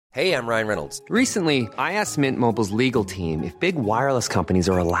Hey, I'm Ryan Reynolds. Recently, I asked Mint Mobile's legal team if big wireless companies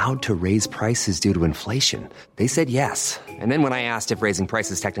are allowed to raise prices due to inflation. They said yes. And then when I asked if raising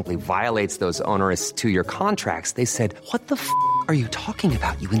prices technically violates those onerous two-year contracts, they said, "What the f*** are you talking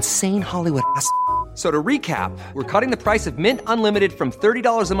about, you insane Hollywood ass?" So to recap, we're cutting the price of Mint Unlimited from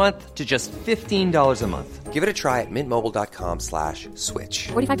 $30 a month to just $15 a month. Give it a try at mintmobile.com/switch.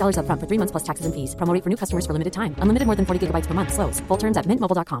 $45 up front for 3 months plus taxes and fees. Promo rate for new customers for limited time. Unlimited more than 40 gigabytes per month. Slows full terms at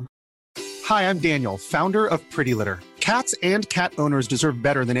mintmobile.com. Hi, I'm Daniel, founder of Pretty Litter. Cats and cat owners deserve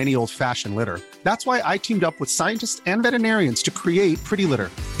better than any old-fashioned litter. That's why I teamed up with scientists and veterinarians to create Pretty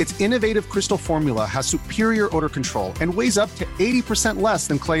Litter. Its innovative crystal formula has superior odor control and weighs up to 80% less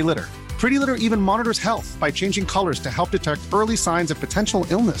than clay litter. Pretty Litter even monitors health by changing colors to help detect early signs of potential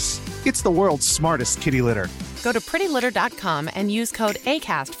illness. It's the world's smartest kitty litter. Go to prettylitter.com and use code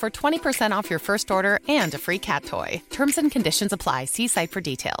ACAST for 20% off your first order and a free cat toy. Terms and conditions apply. See site for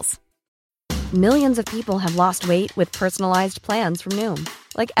details. Millions of people have lost weight with personalized plans from Noom.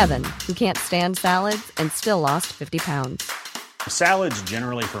 Like Evan, who can't stand salads and still lost 50 pounds. Salads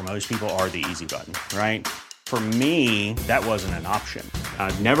generally for most people are the easy button, right? For me, that wasn't an option.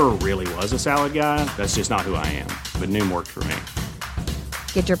 I never really was a salad guy. That's just not who I am. But Noom worked for me.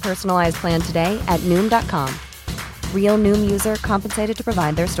 Get your personalized plan today at Noom.com. Real Noom user compensated to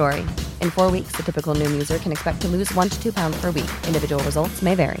provide their story. In 4 weeks, the typical Noom user can expect to lose 1 to 2 pounds per week. Individual results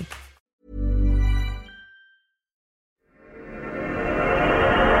may vary.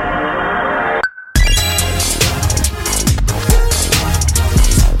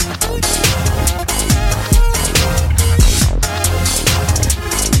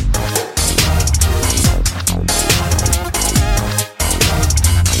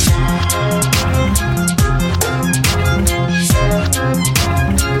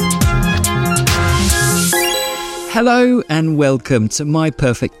 Hello and welcome to My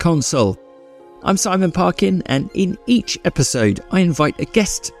Perfect Console. I'm Simon Parkin, and in each episode I invite a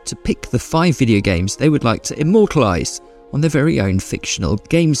guest to pick the 5 video games they would like to immortalise on their very own fictional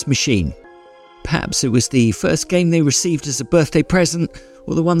games machine. Perhaps it was the first game they received as a birthday present,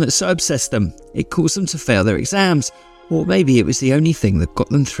 or the one that so obsessed them it caused them to fail their exams, or maybe it was the only thing that got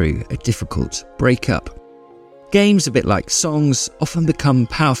them through a difficult breakup. Games, a bit like songs, often become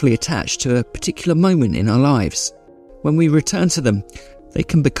powerfully attached to a particular moment in our lives. When we return to them, they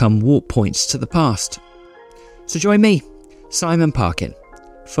can become warp points to the past. So join me, Simon Parkin,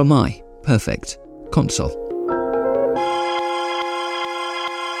 for My Perfect Console.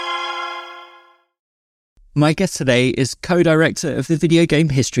 My guest today is co-director of the Video Game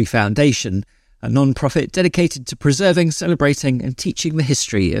History Foundation, a non-profit dedicated to preserving, celebrating and teaching the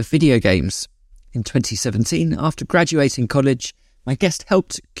history of video games. In 2017, after graduating college, my guest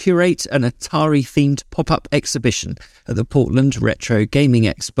helped curate an Atari-themed pop-up exhibition at the Portland Retro Gaming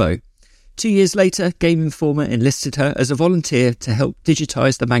Expo. 2 years later, Game Informer enlisted her as a volunteer to help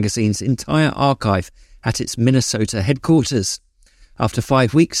digitise the magazine's entire archive at its Minnesota headquarters. After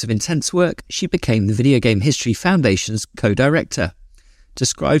 5 weeks of intense work, she became the Video Game History Foundation's co-director.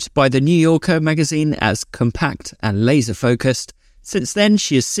 Described by The New Yorker magazine as compact and laser-focused, since then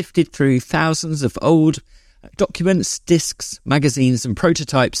she has sifted through thousands of old documents, discs, magazines and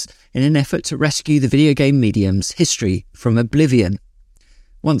prototypes in an effort to rescue the video game medium's history from oblivion.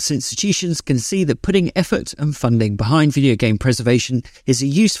 Once institutions can see that putting effort and funding behind video game preservation is in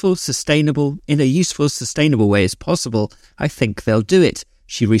a useful, sustainable way as possible, I think they'll do it,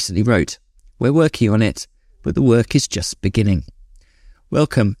 she recently wrote. We're working on it, but the work is just beginning.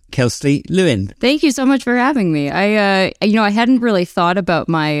 Welcome, Kelsey Lewin. Thank you so much for having me. I hadn't really thought about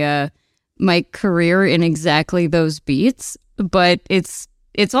my career in exactly those beats, but it's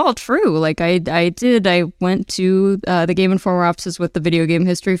all true. Like I went to the Game Informer offices with the Video Game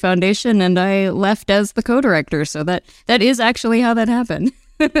History Foundation, and I left as the co-director. So that is actually how that happened.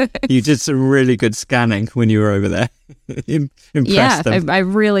 You did some really good scanning when you were over there. Impressed them. I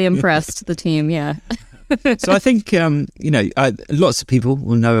really impressed the team. Yeah. So I think, lots of people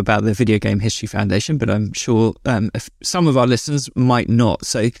will know about the Video Game History Foundation, but I'm sure some of our listeners might not.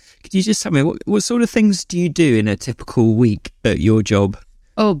 So could you just tell me, what sort of things do you do in a typical week at your job?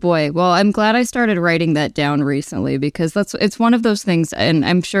 Oh boy. Well, I'm glad I started writing that down recently, because it's one of those things, and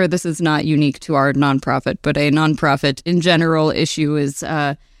I'm sure this is not unique to our nonprofit, but a nonprofit in general issue is,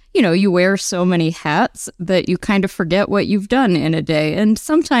 you wear so many hats that you kind of forget what you've done in a day. And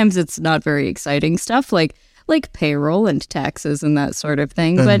sometimes it's not very exciting stuff like payroll and taxes and that sort of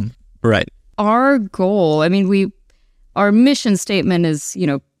thing. But right. Our goal, our mission statement is,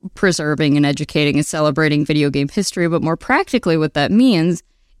 preserving and educating and celebrating video game history. But more practically, what that means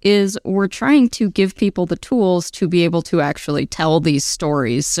is we're trying to give people the tools to be able to actually tell these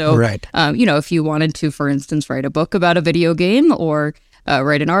stories. So, right. If you wanted to, for instance, write a book about a video game or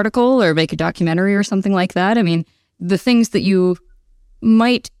write an article or make a documentary or something like that, I mean, the things that you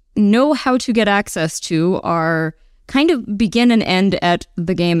might know how to get access to are kind of begin and end at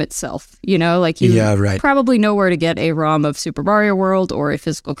the game itself. You probably know where to get a ROM of Super Mario World or a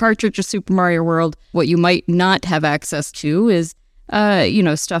physical cartridge of Super Mario World. What you might not have access to is,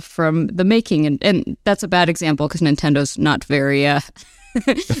 stuff from the making. And that's a bad example because Nintendo's not very...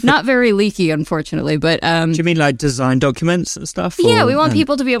 not very leaky, unfortunately, but... Do you mean like design documents and stuff? Yeah, we want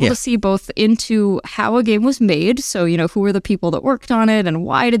people to be able to see both into how a game was made. So, who are the people that worked on it and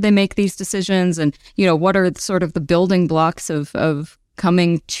why did they make these decisions? And, what are sort of the building blocks of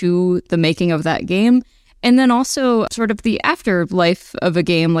coming to the making of that game? And then also sort of the afterlife of a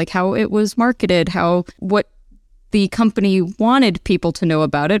game, like how it was marketed, what the company wanted people to know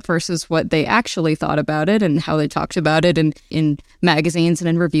about it versus what they actually thought about it and how they talked about it in magazines and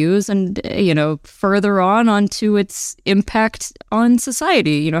in reviews and, further onto its impact on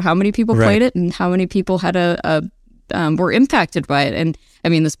society. How many people played it and how many people had were impacted by it. And I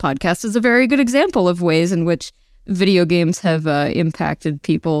mean, this podcast is a very good example of ways in which video games have impacted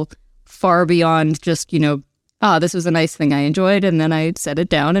people far beyond just, this was a nice thing I enjoyed, and then I set it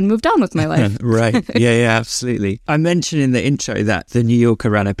down and moved on with my life. Right. Yeah, absolutely. I mentioned in the intro that the New Yorker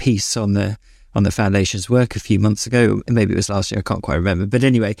ran a piece on the Foundation's work a few months ago. Maybe it was last year, I can't quite remember. But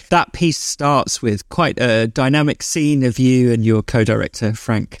anyway, that piece starts with quite a dynamic scene of you and your co-director,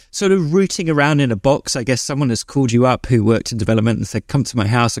 Frank, sort of rooting around in a box. I guess someone has called you up who worked in development and said, come to my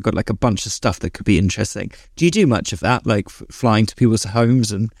house, I've got like a bunch of stuff that could be interesting. Do you do much of that, like flying to people's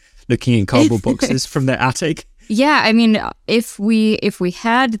homes and looking in cardboard boxes from their attic? Yeah, I mean, if we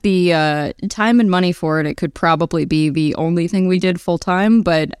had the time and money for it, it could probably be the only thing we did full time.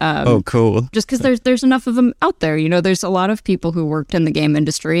 But oh, cool! Just because there's enough of them out there, there's a lot of people who worked in the game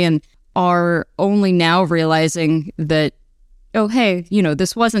industry and are only now realizing that, oh, hey,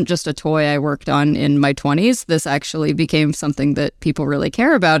 this wasn't just a toy I worked on in my 20s. This actually became something that people really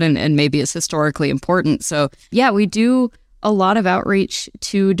care about and maybe is historically important. So yeah, we do a lot of outreach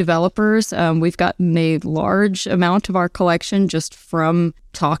to developers. We've gotten a large amount of our collection just from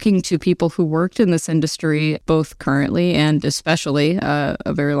talking to people who worked in this industry, both currently and especially a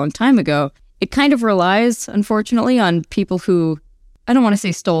very long time ago. It kind of relies, unfortunately, on people who, I don't want to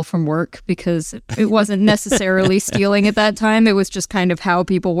say stole from work because it wasn't necessarily stealing at that time. It was just kind of how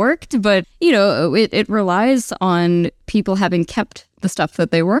people worked. But, it relies on people having kept the stuff that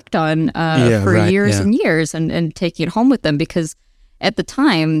they worked on for years and years and taking it home with them. Because at the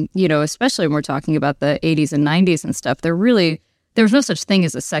time, especially when we're talking about the 80s and 90s and stuff, there was no such thing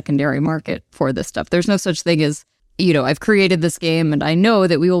as a secondary market for this stuff. There's no such thing as, I've created this game and I know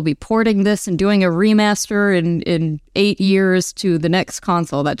that we will be porting this and doing a remaster in 8 years to the next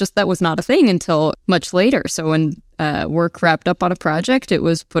console. That was not a thing until much later. So when work wrapped up on a project, it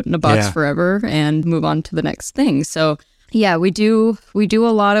was put in a box forever and move on to the next thing. So yeah, we do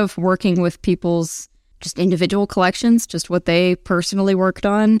a lot of working with people's just individual collections, just what they personally worked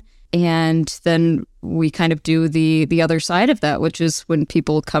on. And then we kind of do the other side of that, which is when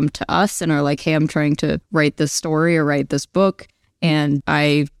people come to us and are like, hey, I'm trying to write this story or write this book, and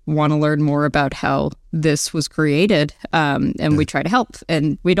I want to learn more about how this was created. And we try to help.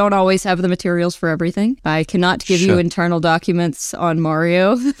 And we don't always have the materials for everything. I cannot give you internal documents on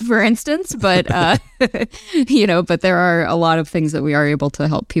Mario, for instance, but, but there are a lot of things that we are able to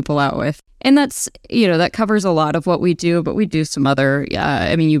help people out with. And that's, that covers a lot of what we do, but we do some other,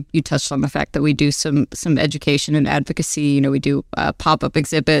 you touched on the fact that we do some education and advocacy. We do pop-up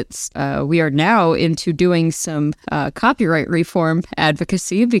exhibits. We are now into doing some copyright reform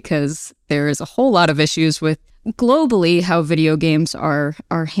advocacy because there is a whole lot of issues with globally how video games are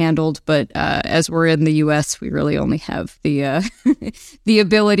handled. But as we're in the U.S., we really only have the the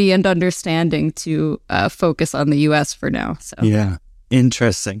ability and understanding to focus on the U.S. for now. So yeah,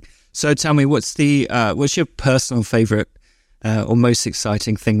 interesting. So tell me, what's your personal favorite or most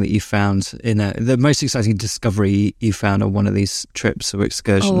exciting thing that you found the most exciting discovery you found on one of these trips or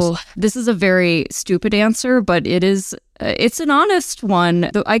excursions? Oh, this is a very stupid answer, but it's an honest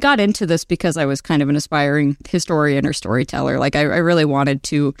one. I got into this because I was kind of an aspiring historian or storyteller. Like I really wanted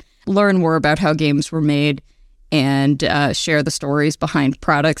to learn more about how games were made and share the stories behind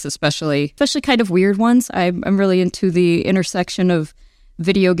products, especially kind of weird ones. I'm really into the intersection of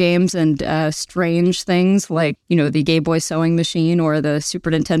video games and strange things like, the Game Boy sewing machine or the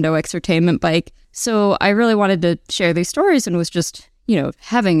Super Nintendo Exertainment bike. So I really wanted to share these stories and was just,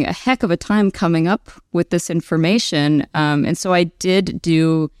 having a heck of a time coming up with this information. And so I did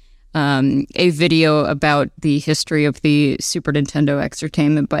do a video about the history of the Super Nintendo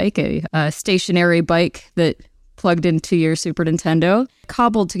Entertainment Bike, a stationary bike that plugged into your Super Nintendo.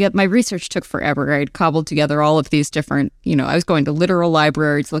 Cobbled together, my research took forever. I'd cobbled together all of these different, I was going to literal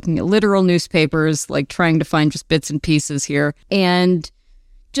libraries, looking at literal newspapers, like trying to find just bits and pieces here, and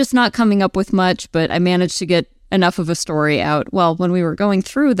just not coming up with much, but I managed to get enough of a story out. Well, when we were going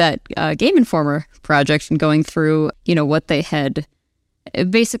through that Game Informer project and going through, what they had,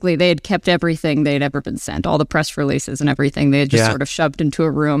 basically they had kept everything they'd ever been sent, all the press releases and everything they had just sort of shoved into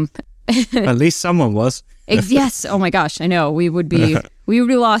a room. At least someone was. Yes. Oh my gosh. I know. We would be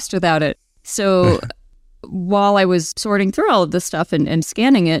lost without it. So while I was sorting through all of this stuff and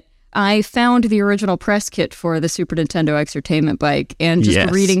scanning it, I found the original press kit for the Super Nintendo Entertainment Bike, and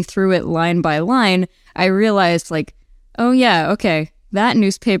just reading through it line by line, I realized, like, oh yeah, okay, that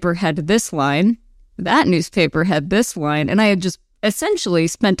newspaper had this line, that newspaper had this line, and I had just essentially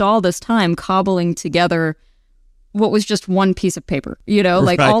spent all this time cobbling together what was just one piece of paper,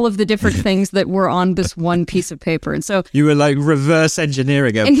 like all of the different things that were on this one piece of paper. And so you were like reverse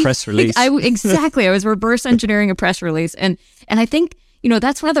engineering a press release. Exactly. I was reverse engineering a press release. And I think,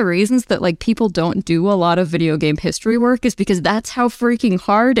 that's one of the reasons that like people don't do a lot of video game history work, is because that's how freaking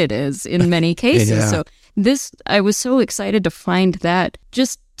hard it is in many cases. So I was so excited to find that,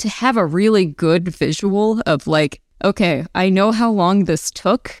 just to have a really good visual of like, okay, I know how long this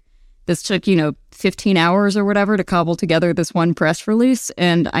took. This took, 15 hours or whatever to cobble together this one press release.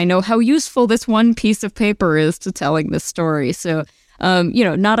 And I know how useful this one piece of paper is to telling this story. So,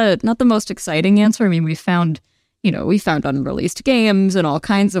 not the most exciting answer. I mean, we found unreleased games and all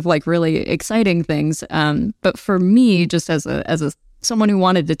kinds of like really exciting things. But for me, just as someone who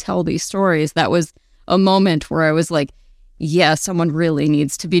wanted to tell these stories, that was a moment where I was like, yeah, someone really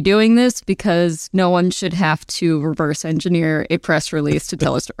needs to be doing this, because no one should have to reverse engineer a press release to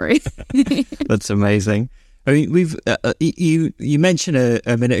tell a story. That's amazing. I mean, you mentioned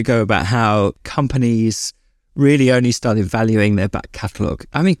a minute ago about how companies really only started valuing their back catalogue.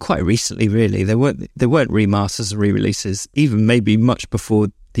 I mean, quite recently, really. There weren't remasters and re-releases, even maybe much before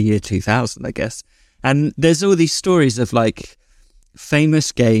the year 2000, I guess. And there's all these stories of like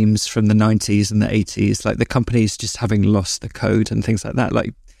famous games from the 90s and the 80s, like the companies just having lost the code and things like that.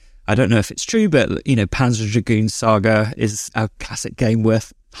 Like, I don't know if it's true, but Panzer Dragoon Saga is a classic game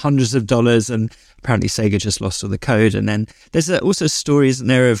worth hundreds of dollars, and apparently Sega just lost all the code. And then there's also stories in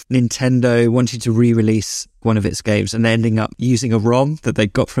there of Nintendo wanting to re-release one of its games and ending up using a ROM that they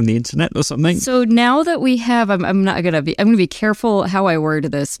got from the internet or something. So now that we have, I'm going to be careful how I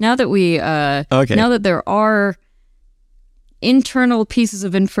word this. Now that now that there are internal pieces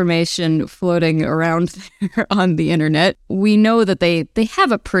of information floating around on the internet, we know that they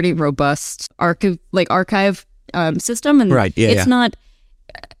have a pretty robust archive system, and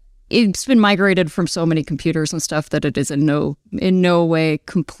it's been migrated from so many computers and stuff that it is in no way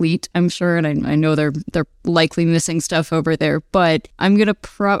complete, I'm sure, and I know they're likely missing stuff over there, but I'm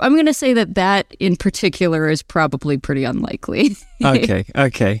gonna say that in particular is probably pretty unlikely.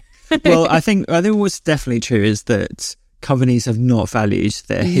 Okay. Well, I think what's definitely true is that companies have not valued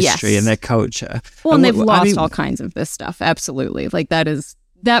their history and their culture. Well, and they've lost all kinds of this stuff. Absolutely. Like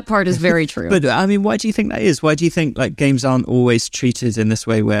that part is very true. But I mean, why do you think that is? Why do you think like games aren't always treated in this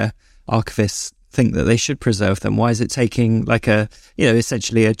way, where archivists think that they should preserve them? Why is it taking like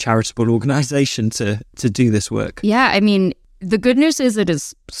essentially a charitable organization to do this work? Yeah, I mean, the good news is it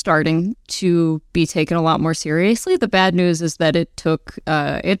is starting to be taken a lot more seriously. The bad news is that it took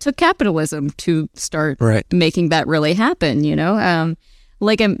capitalism to start making that really happen.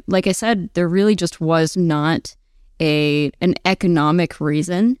 Like I said, there really just was not an economic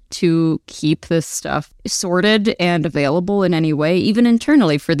reason to keep this stuff sorted and available in any way, even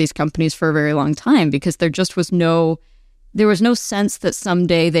internally for these companies for a very long time, because there was no sense that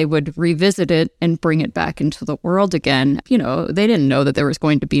someday they would revisit it and bring it back into the world again. They didn't know that there was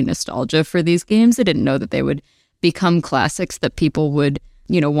going to be nostalgia for these games. They didn't know that they would become classics that people would,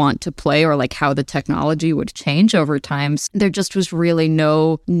 want to play, or like how the technology would change over time. So there just was really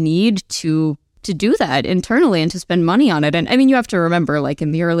no need to do that internally and to spend money on it. And I mean, you have to remember, like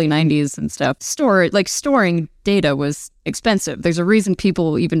in the early 90s and stuff, storing data was expensive. There's a reason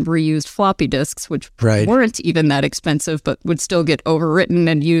people even reused floppy disks, which weren't even that expensive, but would still get overwritten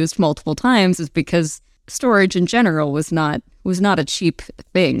and used multiple times, is because storage in general was not a cheap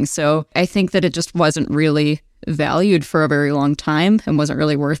thing. So I think that it just wasn't really valued for a very long time and wasn't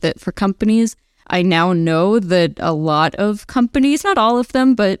really worth it for companies. I now know that a lot of companies, not all of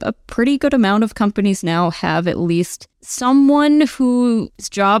them, but a pretty good amount of companies now have at least someone whose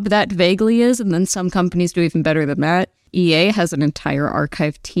job that vaguely is, and then some companies do even better than that. EA has an entire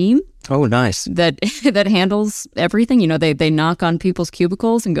archive team. Oh, nice. That handles everything. You know, they knock on people's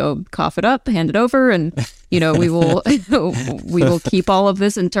cubicles and go, cough it up, hand it over, and, you know, we will keep all of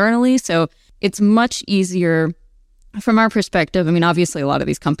this internally. So it's much easier from our perspective. I mean, obviously, a lot of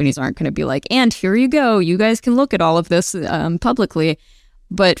these companies aren't going to be like, and here you go, you guys can look at all of this publicly.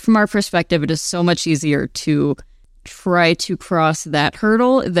 But from our perspective, it is so much easier to try to cross that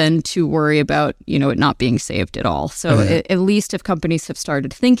hurdle than to worry about, you know, it not being saved at all. So at least if companies have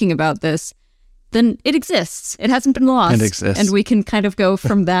started thinking about this, then it exists. It hasn't been lost. It exists. And we can kind of go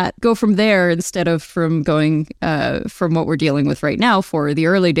from there instead of from going from what we're dealing with right now for the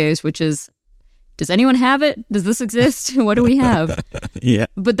early days, which is, does anyone have it? Does this exist? What do we have? Yeah.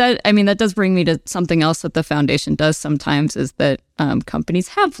 But that does bring me to something else that the foundation does sometimes, is that companies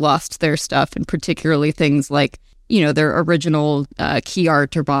have lost their stuff, and particularly things like, you know, their original key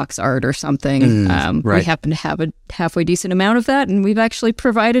art or box art or something. Right. We happen to have a halfway decent amount of that, and we've actually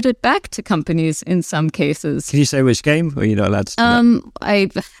provided it back to companies in some cases. Can you say which game, or are you not allowed to do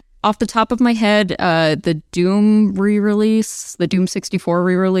that? Off the top of my head, the Doom re-release, the Doom 64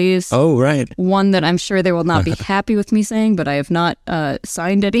 re-release. Oh, right. One that I'm sure they will not be happy with me saying, but I have not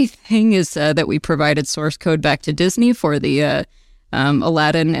signed anything, is that we provided source code back to Disney for the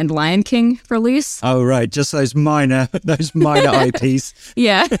Aladdin and Lion King release. Oh, right. Just those minor IPs.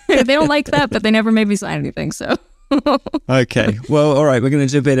 Yeah, they don't like that, but they never made me sign anything, so... Okay. Well, all right. We're going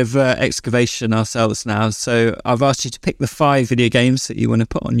to do a bit of excavation ourselves now. So I've asked you to pick the 5 video games that you want to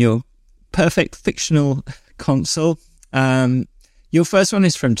put on your perfect fictional console. Your first one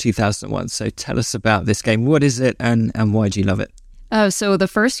is from 2001. So tell us about this game. What is it, and why do you love it? So the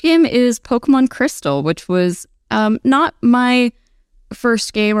first game is Pokemon Crystal, which was not my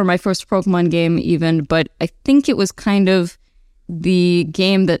first game or my first Pokemon game even, but I think it was kind of the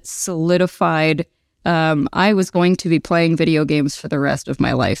game that solidified I was going to be playing video games for the rest of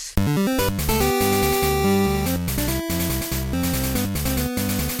my life.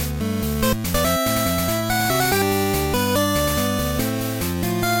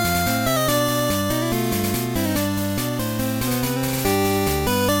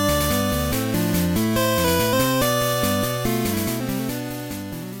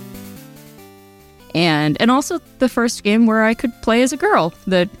 And also the first game where I could play as a girl.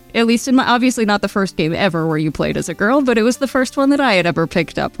 That, at least in my, obviously not the first game ever where you played as a girl, but it was the first one that I had ever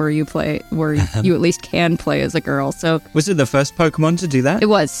picked up where you at least can play as a girl. So was it the first Pokemon to do that? It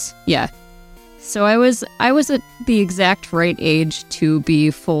was, yeah. So I was at the exact right age to be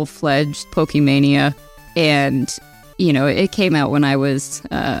full-fledged Pokemania, and you know, it came out when I was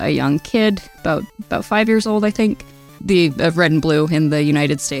a young kid, about 5 years old, I think. The red and blue in the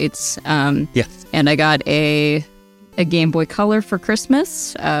United States. Yes. And I got a Game Boy Color for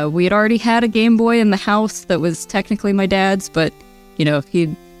Christmas. We had already had a Game Boy in the house that was technically my dad's, but, you know,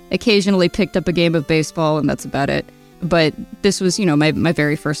 he occasionally picked up a game of baseball, and that's about it. But this was, you know, my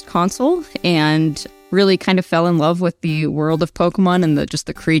very first console, and really kind of fell in love with the world of Pokemon and just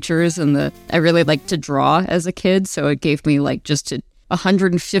the creatures, and I really liked to draw as a kid, so it gave me like just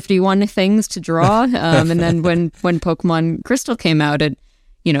 151 things to draw. And then when Pokemon Crystal came out, it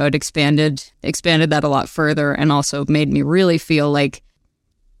expanded that a lot further, and also made me really feel like,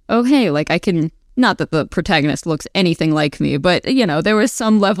 oh, hey, like I can, not that the protagonist looks anything like me, but, you know, there was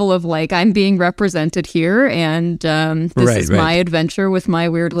some level of like, I'm being represented here, and this is my adventure with my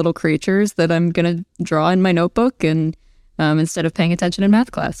weird little creatures that I'm going to draw in my notebook, and instead of paying attention in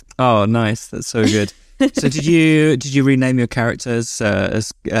math class. Oh, nice. That's so good. So did you rename your characters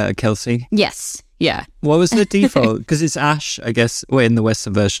as Kelsey? Yes. Yeah. What was the default? Because it's Ash, I guess. Well, in the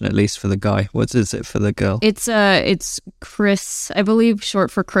Western version, at least, for the guy. What is it for the girl? It's Chris, I believe, short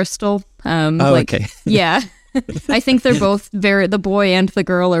for Crystal. Okay. Yeah. I think they're both the boy and the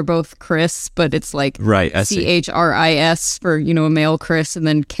girl are both Chris, but it's like CHRIS for, you know, a male Chris, and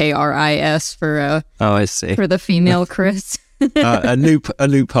then KRIS for I see, for the female Chris. A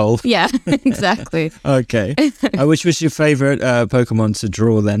loophole. Yeah, exactly. Okay. Which was your favorite Pokemon to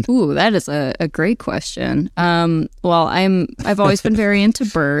draw then? Ooh, that is a great question. Well, I've always been very into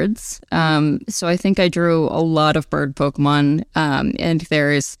birds. So I think I drew a lot of bird Pokemon. And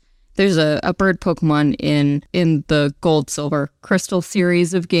there's a bird Pokemon in the Gold, Silver, Crystal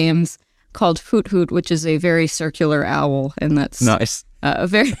series of games called Hoot Hoot, which is a very circular owl, and that's nice.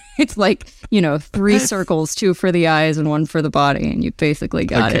 It's like, you know, 3 circles, 2 for the eyes and 1 for the body, and you basically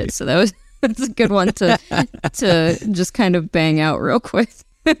got it. So that's a good one to just kind of bang out real quick.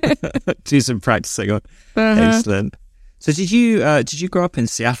 Do some practicing on. Excellent. So did you grow up in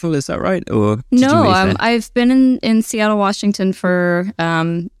Seattle? Is that right, or did you move there? I've been in Seattle, Washington for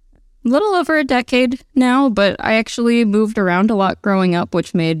a little over a decade now. But I actually moved around a lot growing up,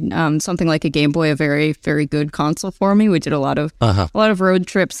 which made something like a Game Boy a very, very good console for me. We did a lot of road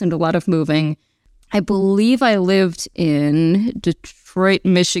trips and a lot of moving. I believe I lived in Detroit,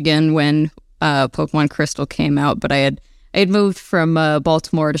 Michigan when Pokemon Crystal came out, but I had moved from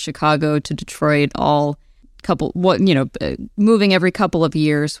Baltimore to Chicago to Detroit moving every couple of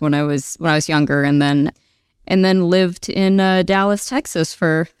years when I was younger, and then lived in Dallas, Texas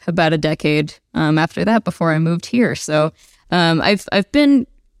for about a decade after that before I moved here. So I've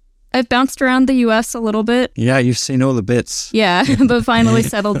bounced around the U.S. a little bit. Yeah, you've seen all the bits. Yeah, but finally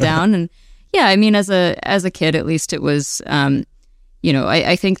settled down. And yeah, I mean, as a kid, at least it was,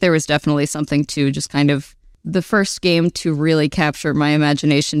 I think there was definitely something to just kind of the first game to really capture my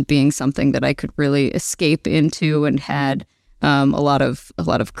imagination being something that I could really escape into, and had a lot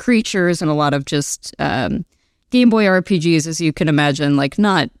of creatures and a lot of just Game Boy RPGs, as you can imagine, like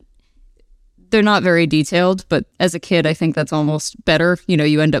they're not very detailed, but as a kid, I think that's almost better.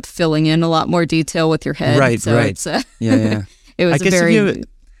 You end up filling in a lot more detail with your head. Right, so right. It's, yeah. It was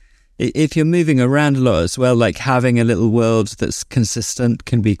if you're moving around a lot as well, like having a little world that's consistent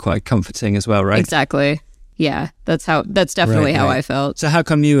can be quite comforting as well, right? Exactly. Yeah, that's definitely how I felt. So how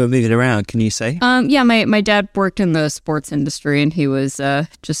come you were moving around, can you say? Yeah, my dad worked in the sports industry, and he was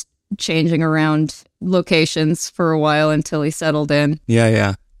just changing around locations for a while until he settled in.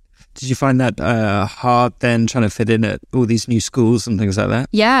 Yeah. Did you find that hard then, trying to fit in at all these new schools and things like that?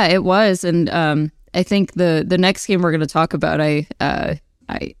 Yeah, it was. And I think the next game we're going to talk about, I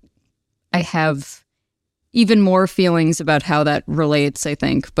have even more feelings about how that relates, I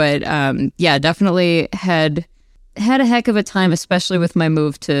think. But yeah, definitely had a heck of a time, especially with my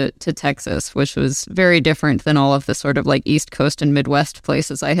move to Texas, which was very different than all of the sort of like East Coast and Midwest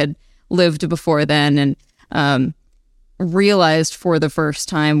places I had lived before then. And realized for the first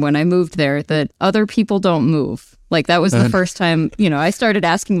time when I moved there that other people don't move. Like that was the first time, I started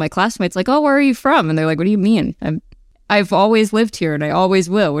asking my classmates like, oh, where are you from? And they're like, what do you mean? I've always lived here and I always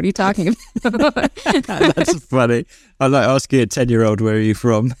will. What are you talking about? That's funny. I like asking a 10-year-old, where are you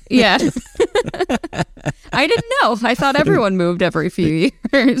from? Yeah. I didn't know. I thought everyone moved every few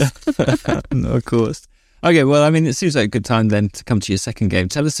years. No, of course. Okay, well, I mean, it seems like a good time then to come to your second game.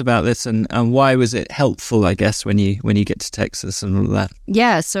 Tell us about this and why was it helpful, I guess, when you get to Texas and all that?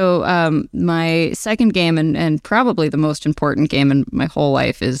 Yeah, so my second game and probably the most important game in my whole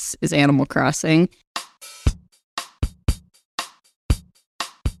life is Animal Crossing.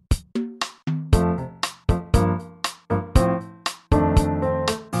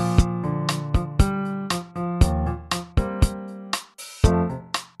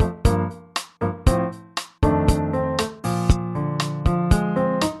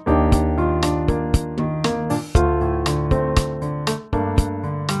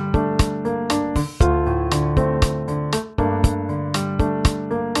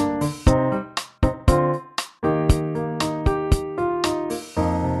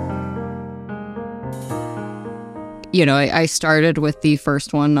 I started with the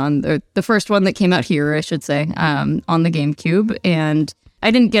first one the first one that came out here, I should say, on the GameCube, and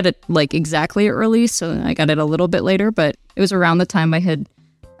I didn't get it like exactly at release, so I got it a little bit later, but it was around the time I had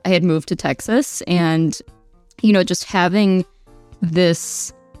moved to Texas, and just having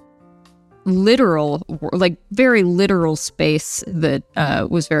this literal, like very literal space that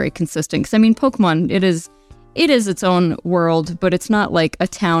was very consistent. Because I mean, Pokemon, it is its own world, but it's not like a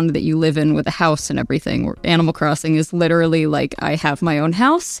town that you live in with a house and everything. Animal Crossing is literally like, I have my own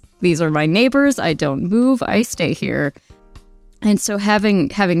house. These are my neighbors. I don't move. I stay here. And so having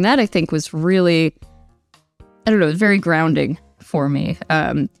that, I think, was really, I don't know, very grounding for me.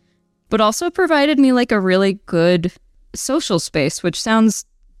 But also provided me like a really good social space, which sounds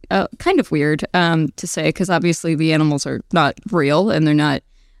kind of weird to say, because obviously the animals are not real and they're not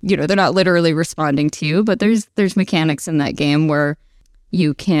literally responding to you, but there's mechanics in that game where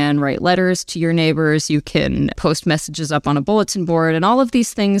you can write letters to your neighbors, you can post messages up on a bulletin board, and all of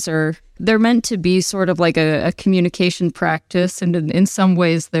these things they're meant to be sort of like a communication practice, and in some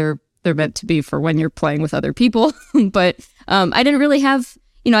ways they're meant to be for when you're playing with other people. But I didn't really have,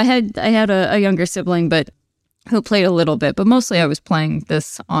 I had a younger sibling, but who played a little bit, but mostly I was playing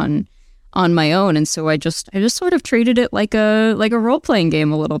this on my own, and so I just sort of treated it like a role-playing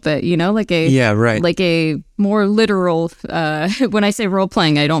game a little bit, like a more literal, when I say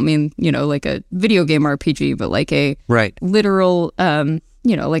role-playing, I don't mean, like a video game RPG, but like a literal,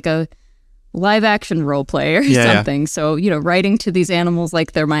 like live action role play or something. So, writing to these animals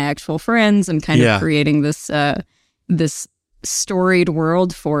like they're my actual friends and kind of creating this storied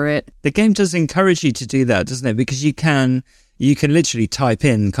world for it. The game does encourage you to do that, doesn't it? Because you can literally type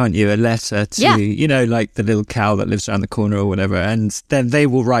in, can't you, a letter to, like the little cow that lives around the corner or whatever, and then they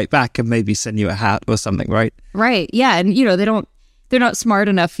will write back and maybe send you a hat or something, right? Right, yeah. And, they're not smart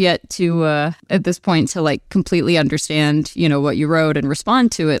enough yet to, at this point, to like completely understand, what you wrote and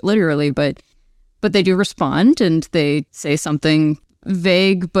respond to it literally, but they do respond and they say something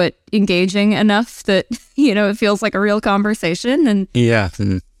vague but engaging enough that, it feels like a real conversation. And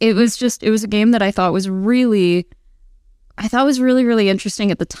it was a game that I thought was really really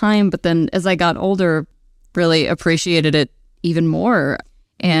interesting at the time, but then as I got older, really appreciated it even more.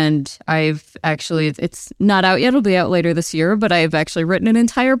 And I've actually, it's not out yet, it'll be out later this year, but I've actually written an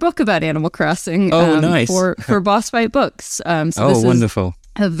entire book about Animal Crossing nice. for Boss Fight Books. So this wonderful.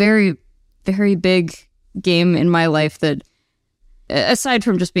 Is a very, very big game in my life that, aside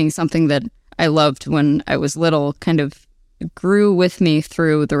from just being something that I loved when I was little, kind of grew with me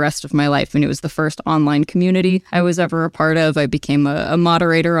through the rest of my life. And it was the first online community I was ever a part of. I became a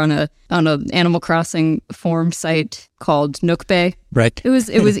moderator on a Animal Crossing forum site called Nookbay. Right. It was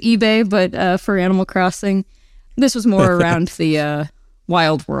eBay, but for Animal Crossing. This was more around the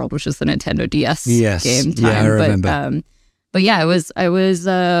Wild World, which is the Nintendo DS game time. Yeah, I remember. But yeah, I was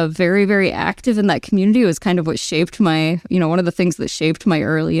very, very active in that community. It was kind of what shaped my, one of the things that shaped my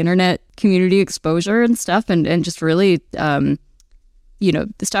early internet community exposure and stuff, and just really,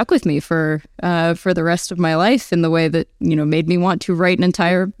 stuck with me for the rest of my life in the way that, made me want to write an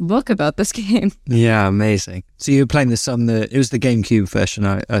entire book about this game. Yeah, amazing. So you were playing this on it was the GameCube version,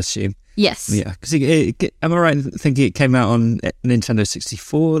 I assume? Yes. Yeah, because am I right in thinking it came out on Nintendo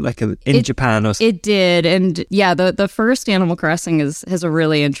 64, in Japan? Or it did, and yeah, the first Animal Crossing has a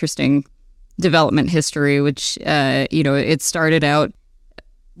really interesting development history, which, it started out,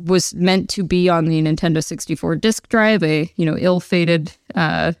 was meant to be on the Nintendo 64 disk drive, a, ill-fated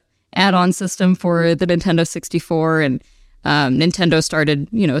add-on system for the Nintendo 64, and Nintendo started,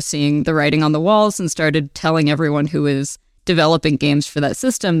 seeing the writing on the walls and started telling everyone who was developing games for that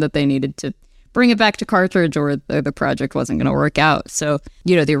system that they needed to bring it back to cartridge or the project wasn't going to work out. So,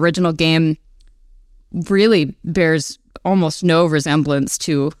 the original game really bears almost no resemblance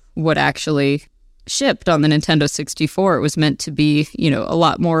to what actually shipped on the Nintendo 64. It was meant to be, a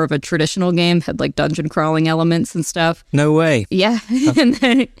lot more of a traditional game, had like dungeon crawling elements and stuff. No way. Yeah. and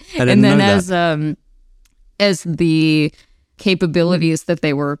then as the capabilities that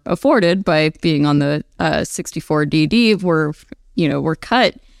they were afforded by being on the 64 DD were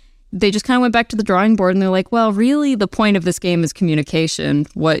cut, they just kind of went back to the drawing board and they're like, well, really the point of this game is communication.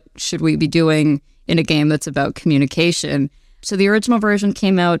 What should we be doing in a game that's about communication? So the original version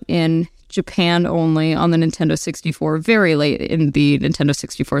came out in Japan only on the Nintendo 64 very late in the Nintendo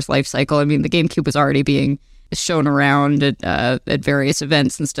 64's life cycle. I mean, the GameCube was already being shown around at various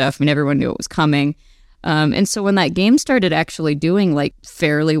events and stuff. I mean, everyone knew it was coming. And so when that game started actually doing like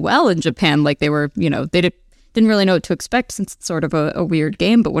fairly well in Japan, like they were, they didn't really know what to expect since it's sort of a weird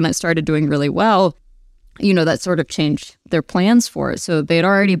game. But when it started doing really well, that sort of changed their plans for it. So they'd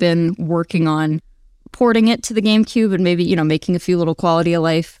already been working on porting it to the GameCube and maybe, making a few little quality of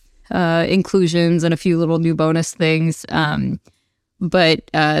life inclusions and a few little new bonus things. But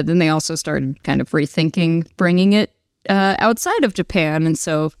then they also started kind of rethinking bringing it outside of Japan. And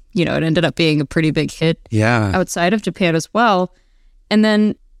so, it ended up being a pretty big hit outside of Japan as well. And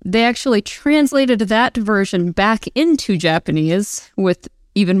then they actually translated that version back into Japanese with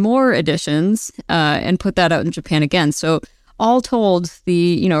even more additions and put that out in Japan again. So all told,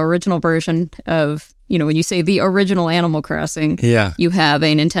 the, original version of, when you say the original Animal Crossing, you have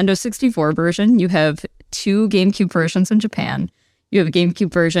a Nintendo 64 version, you have 2 GameCube versions in Japan, you have a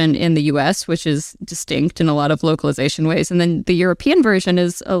GameCube version in the US, which is distinct in a lot of localization ways. And then the European version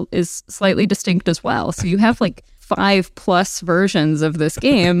is slightly distinct as well. So you have like 5+ versions of this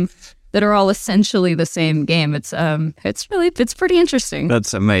game that are all essentially the same game. It's pretty interesting.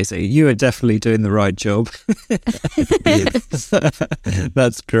 That's amazing. You are definitely doing the right job.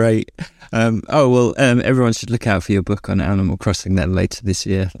 That's great. Everyone should look out for your book on Animal Crossing then later this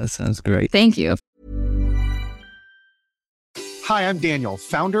year. That sounds great. Thank you. Hi, I'm Daniel,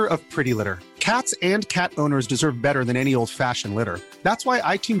 founder of Pretty Litter. Cats and cat owners deserve better than any old-fashioned litter. That's why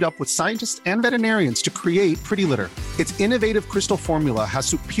I teamed up with scientists and veterinarians to create Pretty Litter. Its innovative crystal formula has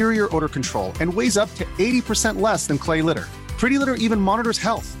superior odor control and weighs up to 80% less than clay litter. Pretty Litter even monitors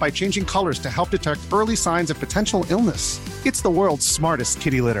health by changing colors to help detect early signs of potential illness. It's the world's smartest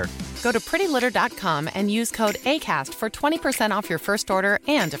kitty litter. Go to prettylitter.com and use code ACAST for 20% off your first order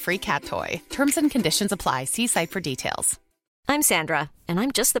and a free cat toy. Terms and conditions apply. See site for details. I'm Sandra, and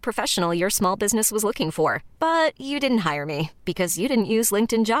I'm just the professional your small business was looking for. But you didn't hire me because you didn't use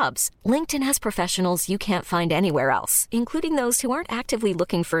LinkedIn Jobs. LinkedIn has professionals you can't find anywhere else, including those who aren't actively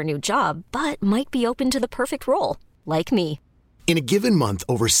looking for a new job, but might be open to the perfect role, like me. In a given month,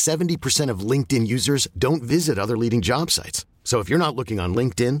 over 70% of LinkedIn users don't visit other leading job sites. So if you're not looking on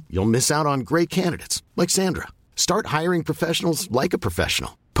LinkedIn, you'll miss out on great candidates like Sandra. Start hiring professionals like a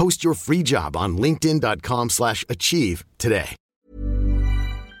professional. Post your free job on linkedin.com/achieve today.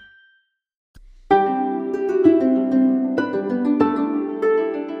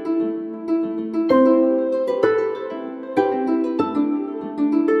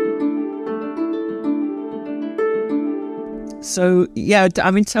 So, yeah,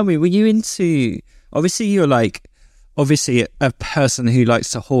 I mean, tell me, were you into, obviously you're like, obviously a person who likes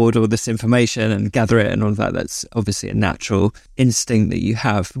to hoard all this information and gather it and all of that. That's obviously a natural instinct that you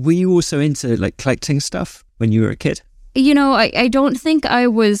have. Were you also into like collecting stuff when you were a kid? You know, I don't think I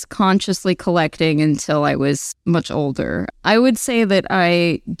was consciously collecting until I was much older. I would say that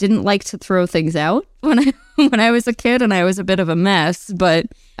I didn't like to throw things out when I was a kid, and I was a bit of a mess, but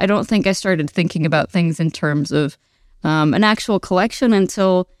I don't think I started thinking about things in terms of an actual collection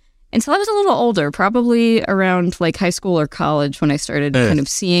until I was a little older, probably around like high school or college, when I started kind of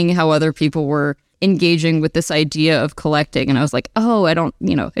seeing how other people were engaging with this idea of collecting. And I was like, oh, I don't,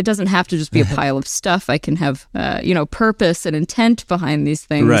 it doesn't have to just be a pile of stuff. I can have, purpose and intent behind these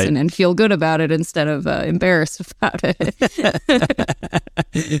things, right, and feel good about it instead of embarrassed about it.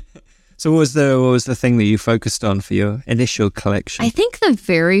 So what was the thing that you focused on for your initial collection? I think the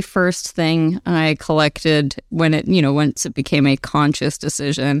very first thing I collected once it became a conscious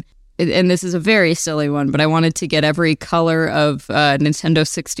decision, and this is a very silly one, but I wanted to get every color of Nintendo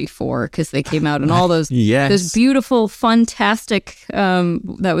 64 because they came out in all those those beautiful, fantastic,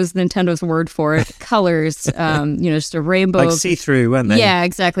 that was Nintendo's word for it, colors, just a rainbow. Like see-through, weren't they? Yeah,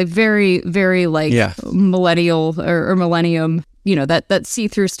 exactly. Very, very millennial or millennium. That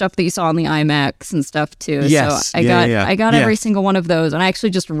see-through stuff that you saw on the IMAX and stuff too. Yes. So I got every single one of those, and I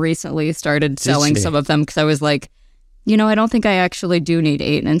actually just recently started selling some of them because I was like, I don't think I actually do need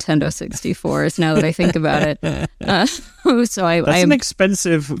 8 Nintendo 64s now that I think about it. That's an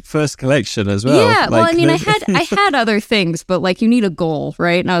expensive first collection as well. Yeah, well, I mean, I had other things, but like you need a goal,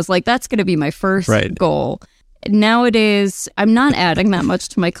 right? And I was like, that's going to be my first goal. Nowadays, I'm not adding that much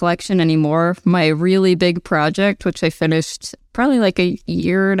to my collection anymore. My really big project, which I finished probably like a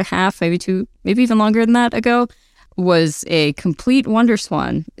year and a half, maybe 2, maybe even longer than that ago, was a complete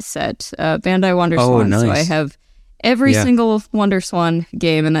WonderSwan set, Bandai WonderSwan. Nice. So I have every single WonderSwan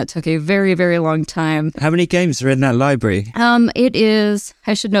game, and that took a very, very long time. How many games are in that library? It is,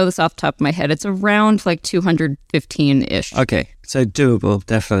 I should know this off the top of my head, it's around like 215-ish. Okay, so doable,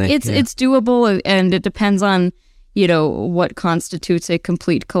 definitely. It's doable, and it depends on, what constitutes a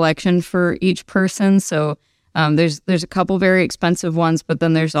complete collection for each person. So there's a couple very expensive ones, but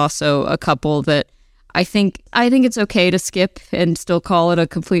then there's also a couple that I think it's okay to skip and still call it a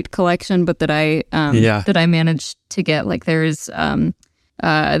complete collection, but that I managed to get. Like there's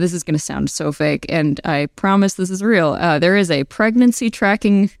this is going to sound so fake, and I promise this is real. There is a pregnancy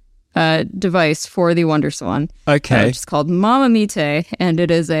tracking device for the WonderSwan. Okay, which is called Mama Mite, and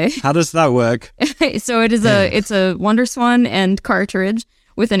it is a. How does that work? So it's a WonderSwan and cartridge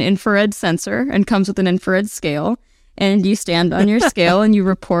with an infrared sensor, and comes with an infrared scale. And you stand on your scale and you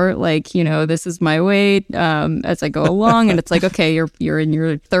report like, this is my weight as I go along. And it's like, okay, you're in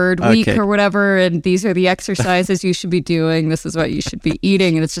your 3rd week or whatever. And these are the exercises you should be doing. This is what you should be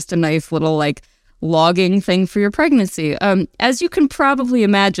eating. And it's just a nice little like logging thing for your pregnancy. As you can probably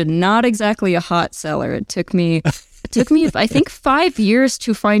imagine, not exactly a hot seller. It took me, I think, 5 years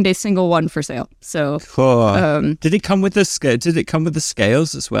to find a single one for sale. So, did it come with the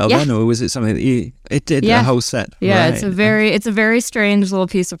scales as well then, or was it something that it did the whole set? Yeah, right. it's a very strange little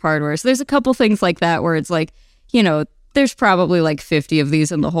piece of hardware. So there's a couple things like that where it's like, there's probably like 50 of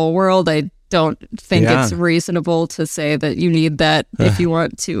these in the whole world. I don't think it's reasonable to say that you need that if you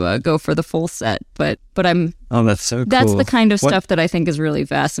want to go for the full set. But I'm. Oh, that's so cool. That's the kind of stuff that I think is really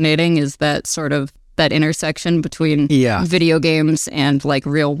fascinating. Is that sort of that intersection between video games and like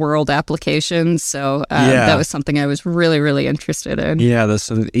real world applications. So that was something I was really, really interested in. Yeah, the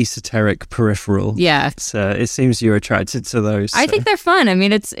sort of esoteric peripheral. Yeah. It seems you're attracted to those. I think they're fun. I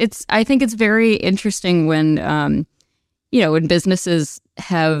mean, I think it's very interesting when, when businesses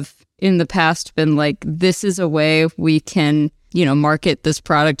have in the past been like, this is a way we can, market this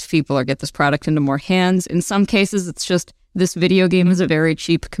product to people or get this product into more hands. In some cases, it's just this video game is a very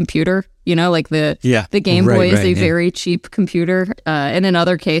cheap computer, like the Game Boy is a very cheap computer. And in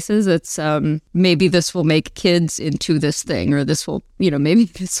other cases, it's maybe this will make kids into this thing, or this will, maybe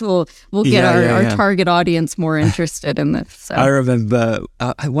this will get our target audience more interested in this. So. I remember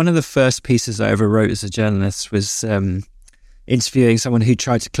one of the first pieces I ever wrote as a journalist was interviewing someone who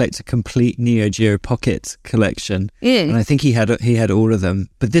tried to collect a complete Neo Geo Pocket collection. And I think he had all of them.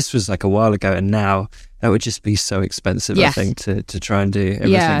 But this was like a while ago, and now that would just be so expensive, I think, to try and do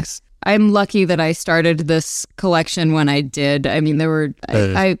everything. Yeah. I'm lucky that I started this collection when I did. I mean, there were,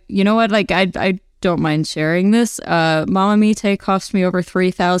 you know what, like, I don't mind sharing this. Mama Mite cost me over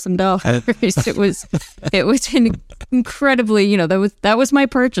 $3,000. It was incredibly, that was my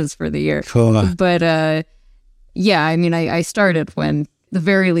purchase for the year. Cool. But, yeah, I mean, I started when, the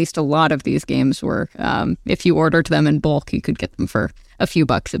very least, a lot of these games were, if you ordered them in bulk, you could get them for a few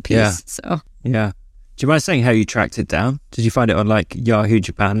bucks a piece. Yeah. So. Yeah. Do you mind saying how you tracked it down? Did you find it on like Yahoo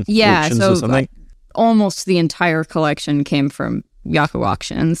Japan auctions or something? Almost the entire collection came from Yahoo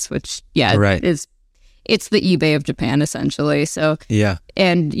Auctions, which it's the eBay of Japan essentially. So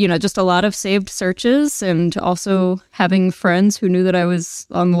and just a lot of saved searches, and also having friends who knew that I was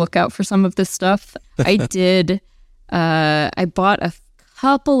on the lookout for some of this stuff. I did. I bought a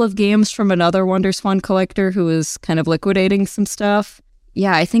couple of games from another WonderSwan collector who was kind of liquidating some stuff.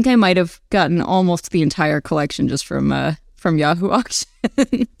 Yeah, I think I might have gotten almost the entire collection just from Yahoo Auctions.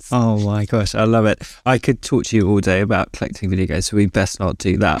 Oh my gosh, I love it. I could talk to you all day about collecting video games, so we best not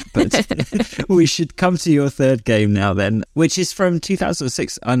do that. But we should come to your third game now then, which is from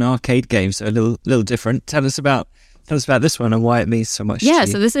 2006, an arcade game, so a little different. Tell us about this one and why it means so much to you.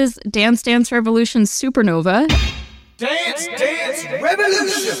 So this is Dance Dance Revolution Supernova. Dance Dance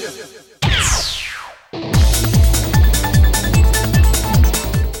Revolution!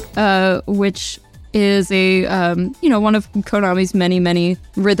 Which is a one of Konami's many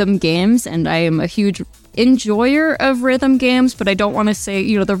rhythm games, and I am a huge enjoyer of rhythm games, but I don't want to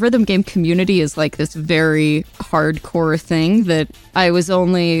say the rhythm game community is like this very hardcore thing that I would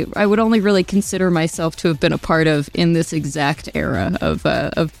only really consider myself to have been a part of in this exact era of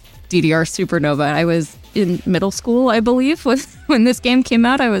DDR Supernova. I was in middle school, I believe, when this game came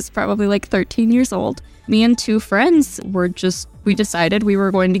out. I was probably like 13 years old. Me and two friends we decided we were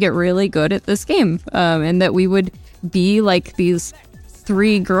going to get really good at this game, and that we would be like these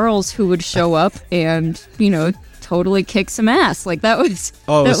three girls who would show up and, totally kick some ass. Like that was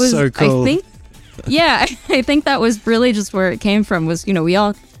so cool. I think that was really just where it came from was, we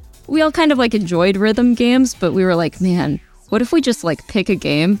all kind of like enjoyed rhythm games, but we were like, man, what if we just like pick a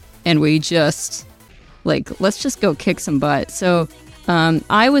game and we just like, let's just go kick some butt. So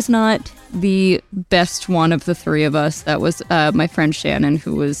I was not the best one of the three of us. That was my friend Shannon,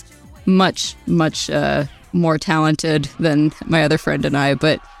 who was much more talented than my other friend and I.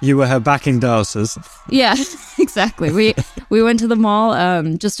 But you were her backing dancers. Yeah, exactly. We went to the mall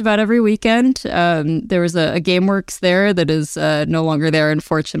just about every weekend. There was a GameWorks there that is no longer there,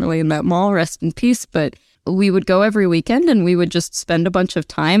 unfortunately, in that mall. Rest in peace. But we would go every weekend, and we would just spend a bunch of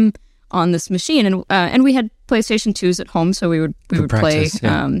time on this machine, and we had PlayStation 2s at home, so we would practice,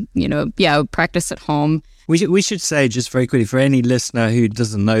 play, practice at home. We should say just very quickly for any listener who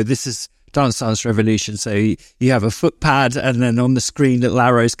doesn't know, this is Dance Dance Revolution. So you have a foot pad, and then on the screen little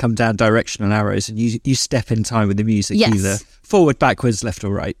arrows come down, directional arrows, and you step in time with the music, either forward, backwards, left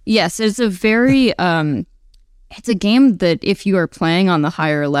or right. Yes, it's a very it's a game that if you are playing on the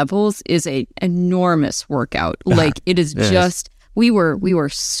higher levels is a enormous workout. Like it is just. We were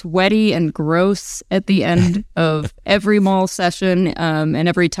sweaty and gross at the end of every mall session, and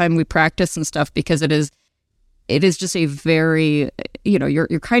every time we practice and stuff, because it is just a very,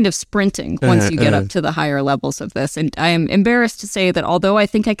 you're kind of sprinting once you get up to the higher levels of this. And I am embarrassed to say that although I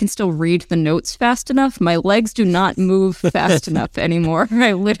think I can still read the notes fast enough, my legs do not move fast enough anymore.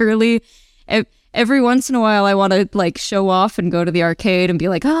 I literally, every once in a while, I want to like show off and go to the arcade and be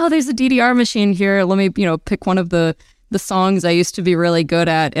like, oh, there's a DDR machine here. Let me, pick one of the songs I used to be really good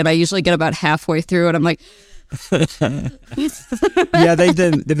at, and I usually get about halfway through and I'm like yeah,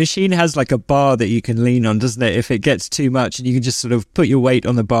 the machine has like a bar that you can lean on, doesn't it, if it gets too much, and you can just sort of put your weight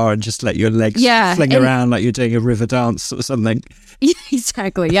on the bar and just let your legs fling around like you're doing a river dance or something. Yeah,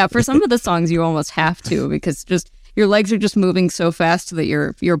 exactly. Yeah, for some of the songs you almost have to, because just your legs are just moving so fast that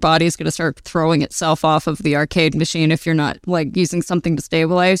your body's going to start throwing itself off of the arcade machine if you're not like using something to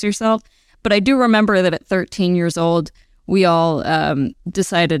stabilize yourself. But I do remember that at 13 years old, we all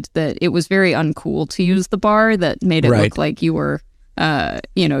decided that it was very uncool to use the bar. That made it look like you were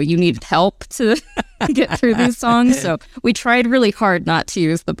you needed help to get through these songs. So we tried really hard not to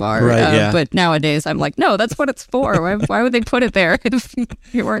use the bar. But nowadays I'm like, no, that's what it's for. Why would they put it there if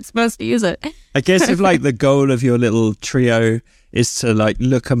you weren't supposed to use it? I guess if like the goal of your little trio is to like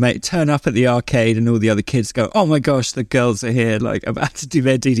turn up at the arcade and all the other kids go, oh my gosh, the girls are here, like about to do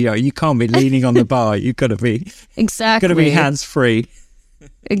their DDR. You can't be leaning on the bar. You've got to be hands free.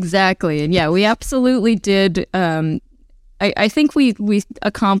 Exactly. And yeah, we absolutely did. I think we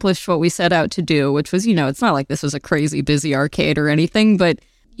accomplished what we set out to do, which was, it's not like this was a crazy busy arcade or anything, but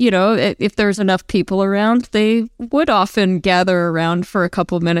if there's enough people around, they would often gather around for a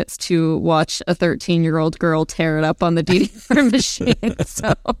couple of minutes to watch a 13-year-old girl tear it up on the DDR machine.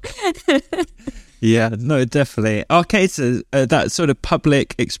 So, yeah, no, definitely. Arcades are that sort of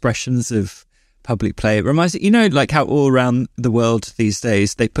public expressions of public play. It reminds me, like how all around the world these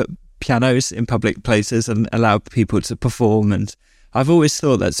days they put pianos in public places and allow people to perform. And I've always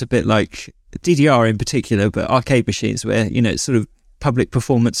thought that's a bit like DDR in particular, but arcade machines where, it's sort of public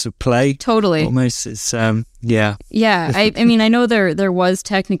performance of play. Totally. Almost. It's, Yeah. I mean, I know there was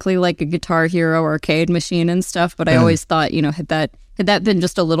technically like a Guitar Hero arcade machine and stuff, but I always thought, had that been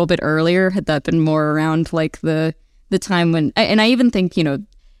just a little bit earlier, had that been more around like the time when, and I even think,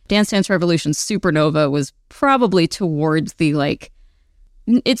 Dance Dance Revolution Supernova was probably towards the like,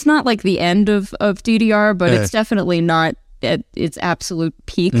 it's not like the end of DDR, but it's definitely not at its absolute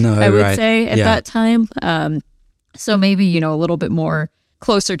peak, I would say, at that time. So maybe, a little bit more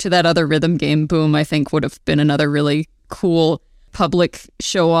closer to that other rhythm game boom, I think would have been another really cool public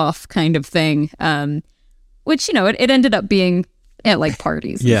show-off kind of thing, which, it ended up being at like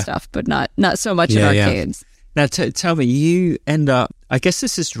parties and stuff, but not so much in arcades. Now, tell me, you end up, I guess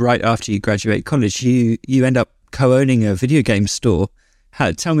this is right after you graduate college, you end up co-owning a video game store.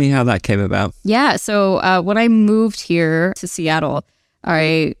 Tell me how that came about. Yeah, so when I moved here to Seattle,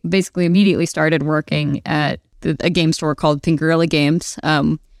 I basically immediately started working at a game store called Pink Gorilla Games.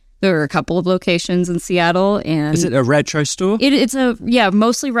 There are a couple of locations in Seattle. And is it a retro store? It's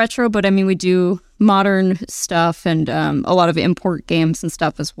mostly retro, but I mean, we do modern stuff and a lot of import games and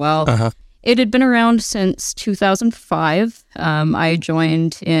stuff as well. Uh-huh. It had been around since 2005. I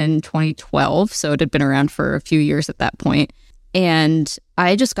joined in 2012, so it had been around for a few years at that point. And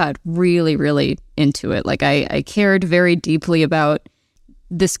I just got really, really into it. Like I cared very deeply about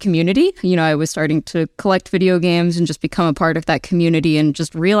this community. I was starting to collect video games and just become a part of that community and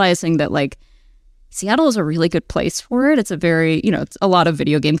just realizing that like Seattle is a really good place for it. It's a very, it's a lot of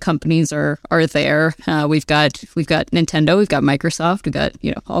video game companies are there. We've got Nintendo, we've got Microsoft, we've got,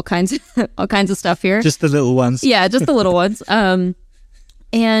 all kinds of stuff here. Just the little ones. Yeah, just the little ones.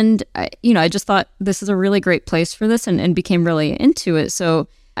 And, I just thought this is a really great place for this and became really into it. So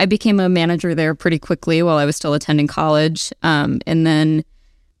I became a manager there pretty quickly while I was still attending college. And then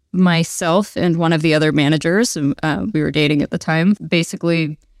myself and one of the other managers, we were dating at the time,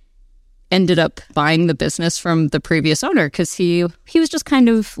 basically ended up buying the business from the previous owner because he was just kind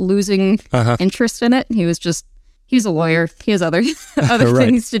of losing interest in it. He's a lawyer. He has other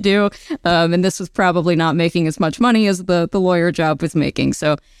things to do. And this was probably not making as much money as the lawyer job was making.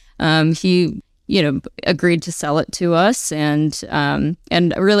 So he, agreed to sell it to us. And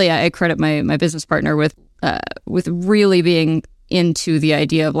really, I credit my business partner with really being into the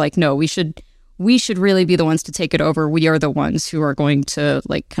idea of like, no, we should really be the ones to take it over. We are the ones who are going to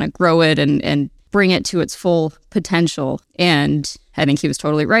like kind of grow it and bring it to its full potential. And I think he was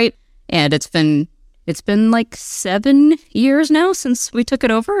totally right. And it's been like 7 years now since we took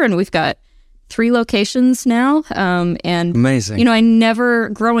it over, and we've got 3 locations now. And amazing.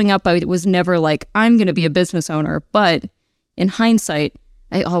 Growing up, I was never like, I'm going to be a business owner. But in hindsight,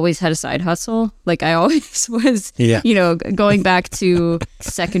 I always had a side hustle. Like I always was, going back to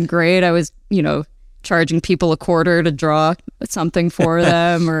second grade, I was, charging people $0.25 to draw something for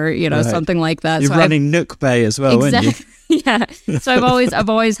them or, right. Something like that. You're running Nook Bay as well, weren't you? Yeah. So I've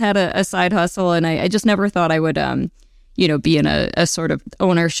always had a side hustle, and I just never thought I would, be in a sort of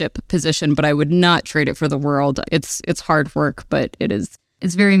ownership position, but I would not trade it for the world. It's hard work, but it's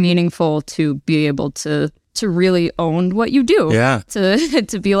very meaningful to be able to really own what you do. Yeah.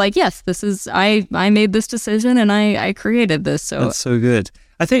 To be like, yes, this is, I made this decision and I created this. So that's so good.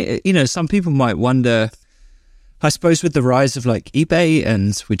 I think, some people might wonder, I suppose with the rise of like eBay,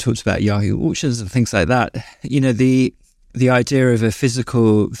 and we talked about Yahoo auctions and things like that, the idea of a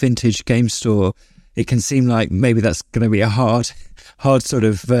physical vintage game store, it can seem like maybe that's going to be a hard sort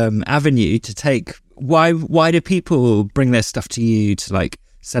of avenue to take. Why do people bring their stuff to you to like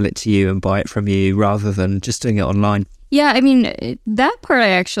sell it to you and buy it from you rather than just doing it online? Yeah, I mean, that part I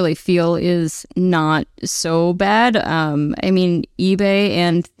actually feel is not so bad. I mean, eBay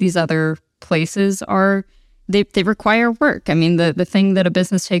and these other places they require work. I mean, the thing that a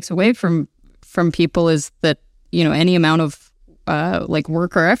business takes away from people is that, any amount of like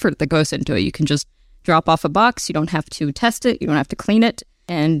work or effort that goes into it. You can just drop off a box. You don't have to test it. You don't have to clean it.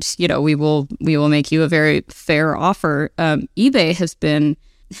 And, we will make you a very fair offer. eBay has been...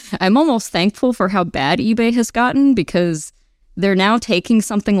 I'm almost thankful for how bad eBay has gotten, because they're now taking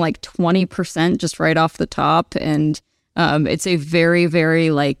something like 20% just right off the top. And it's a very, very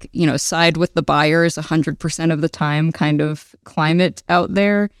side with the buyers 100% of the time kind of climate out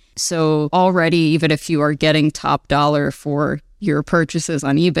there. So already, even if you are getting top dollar for your purchases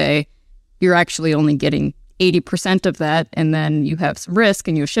on eBay, you're actually only getting 80% of that. And then you have some risk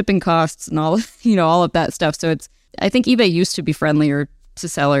and you have shipping costs and all of that stuff. So I think eBay used to be friendlier to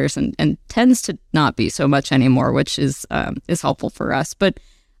sellers and tends to not be so much anymore, which is helpful for us. But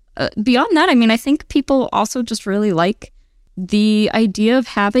beyond that, I mean, I think people also just really like the idea of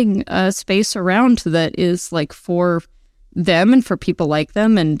having a space around that is like for them and for people like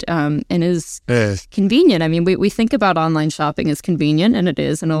them, and is convenient. I mean, we think about online shopping as convenient, and it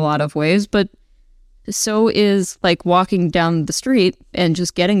is in a lot of ways, but so is like walking down the street and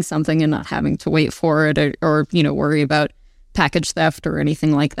just getting something and not having to wait for it or worry about package theft or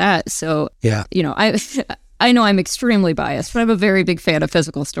anything like that. So, yeah, I know I'm extremely biased, but I'm a very big fan of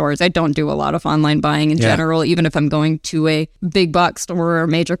physical stores. I don't do a lot of online buying in general, even if I'm going to a big box store or a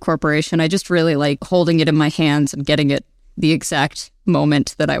major corporation. I just really like holding it in my hands and getting it the exact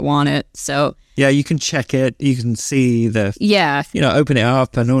moment that I want it. So yeah, you can check it. You can see open it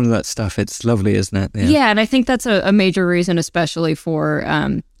up and all of that stuff. It's lovely, isn't it? Yeah, and I think that's a major reason, especially for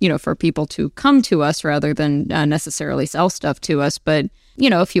for people to come to us rather than necessarily sell stuff to us. But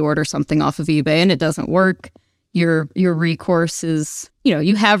if you order something off of eBay and it doesn't work, your recourse is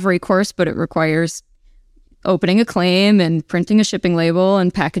you have recourse, but it requires opening a claim and printing a shipping label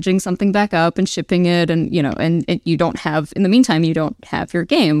and packaging something back up and shipping it, and you don't have, in the meantime, you don't have your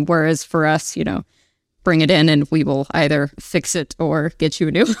game. Whereas for us, bring it in and we will either fix it or get you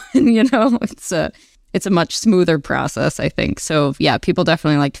a new one. It's a much smoother process, I think. So yeah, people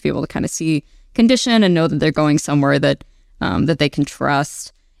definitely like to be able to kind of see condition and know that they're going somewhere that they can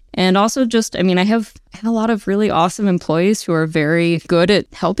trust. And also just, I mean, I have a lot of really awesome employees who are very good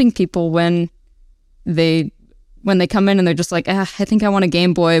at helping people when they come in and they're just like, I think I want a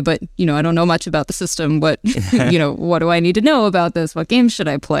Game Boy, but, I don't know much about the system. What, what do I need to know about this? What games should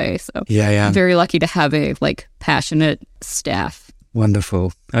I play? So I'm very lucky to have a passionate staff.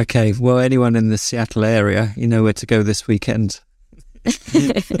 Wonderful. Okay. Well, anyone in the Seattle area, you know where to go this weekend.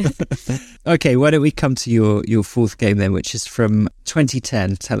 Okay, why don't we come to your fourth game then, which is from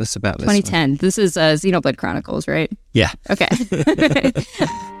 2010. Tell us about this 2010. one. This is Xenoblade Chronicles, right? Yeah. Okay.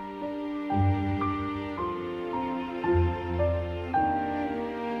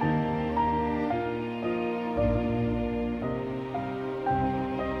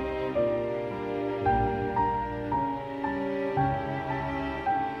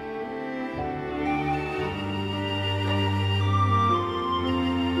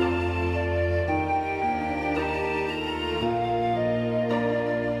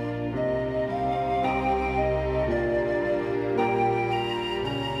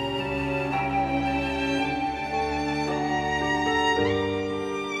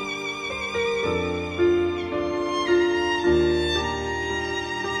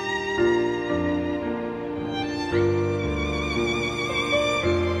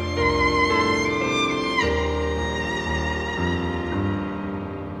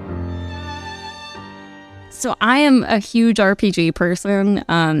 So I am a huge RPG person,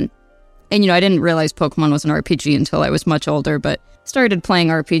 and I didn't realize Pokemon was an RPG until I was much older, but started playing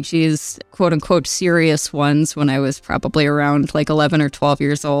RPGs, quote-unquote serious ones, when I was probably around 11 or 12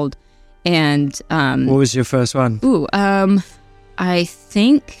 years old. And what was your first one? I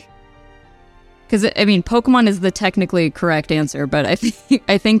think, because Pokemon is the technically correct answer, but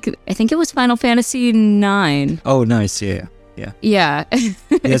I think it was Final Fantasy IX. Oh, nice, yeah. Yeah.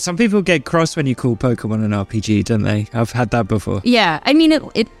 Yeah, some people get cross when you call Pokemon an RPG, don't they? I've had that before. Yeah,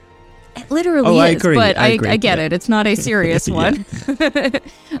 it literally is, I agree. But I get it. It's not a serious one.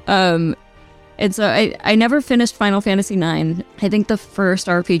 And so I never finished Final Fantasy IX. I think the first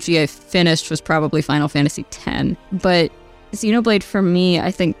RPG I finished was probably Final Fantasy X. But Xenoblade for me,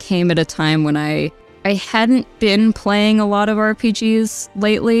 I think, came at a time when I hadn't been playing a lot of RPGs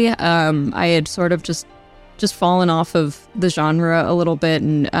lately. I had sort of just fallen off of the genre a little bit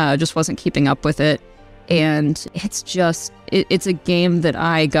and just wasn't keeping up with it. And it's a game that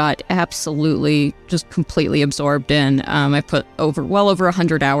I got absolutely just completely absorbed in. I put well over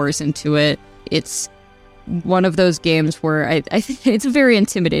 100 hours into it. It's one of those games where I think it's a very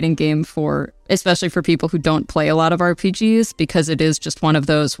intimidating game especially for people who don't play a lot of RPGs, because it is just one of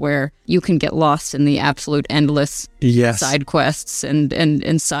those where you can get lost in the absolute endless side quests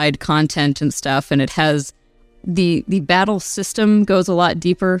and side content and stuff. And it has the battle system goes a lot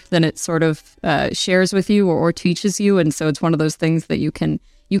deeper than it sort of shares with you or teaches you. And so it's one of those things that you can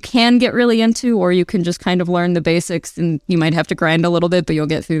get really into, or you can just kind of learn the basics, and you might have to grind a little bit, but you'll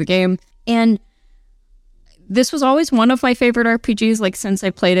get through the game. And this was always one of my favorite RPGs, like, since I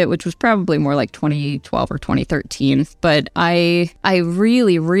played it, which was probably more like 2012 or 2013. But I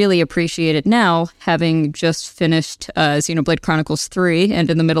really, really appreciate it now, having just finished Xenoblade Chronicles 3 and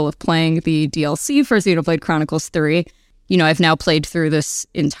in the middle of playing the DLC for Xenoblade Chronicles 3. You know, I've now played through this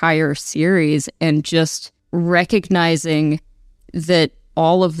entire series, and just recognizing that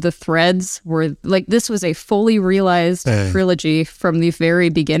all of the threads were, like, this was a fully realized trilogy from the very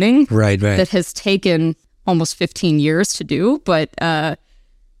beginning. Right. That has taken almost 15 years to do, but I'm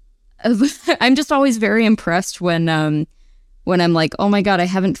just always very impressed when I'm like, oh my god, I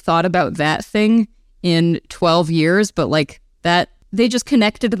haven't thought about that thing in 12 years, but like that, they just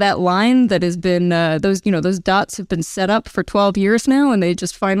connected that line that has been those dots have been set up for 12 years now, and they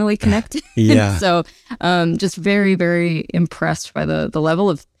just finally connected. Yeah. So just very, very impressed by the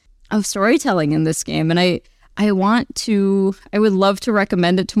level of storytelling in this game. And I would love to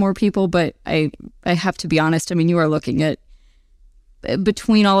recommend it to more people, but I have to be honest. I mean, you are looking at,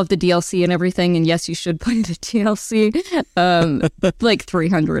 between all of the DLC and everything, and yes, you should play the DLC, like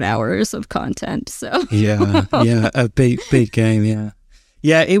 300 hours of content. So yeah, a big game.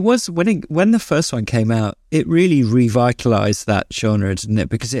 Yeah. It was when the first one came out, it really revitalized that genre, didn't it?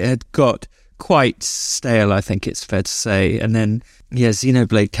 Because it had got quite stale, I think it's fair to say. And then,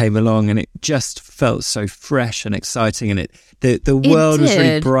 Xenoblade came along, and it just felt so fresh and exciting. And the world was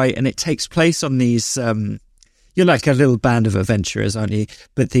really bright, and it takes place on these. You're like a little band of adventurers, aren't you?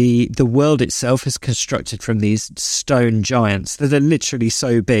 But the world itself is constructed from these stone giants that are literally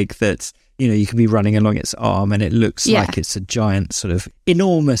so big that, you can be running along its arm, and it looks like it's a giant sort of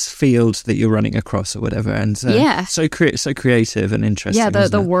enormous field that you're running across or whatever. And so creative and interesting. Yeah,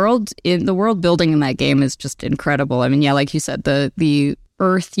 the world building in that game is just incredible. I mean, like you said, the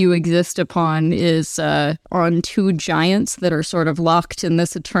Earth you exist upon is on two giants that are sort of locked in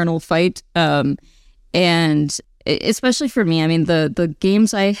this eternal fight. And especially for me, I mean, the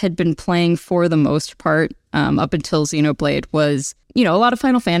games I had been playing for the most part up until Xenoblade was, a lot of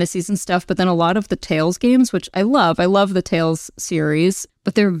Final Fantasies and stuff, but then a lot of the Tales games, which I love. I love the Tales series,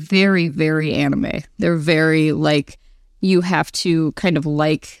 but they're very, very anime. They're very, like, you have to kind of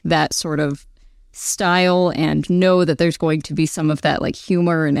like that sort of style and know that there's going to be some of that, like,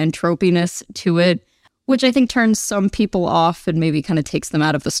 humor and entropiness to it, which I think turns some people off and maybe kind of takes them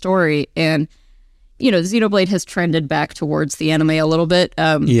out of the story. And Xenoblade has trended back towards the anime a little bit.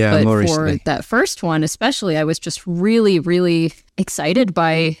 But more for recently. that first one, especially, I was just really, really excited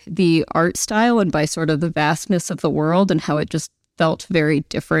by the art style and by sort of the vastness of the world, and how it just felt very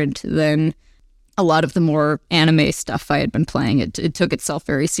different than a lot of the more anime stuff I had been playing. It took itself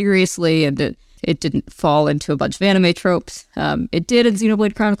very seriously, and it didn't fall into a bunch of anime tropes. It did in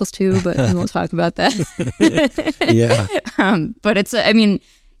Xenoblade Chronicles 2, but we won't talk about that. Yeah. But it's, I mean,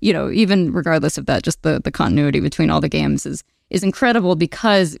 even regardless of that, just the continuity between all the games is incredible,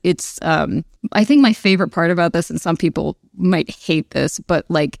 because it's, I think my favorite part about this, and some people might hate this, but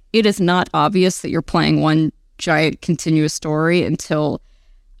like, it is not obvious that you're playing one giant continuous story until,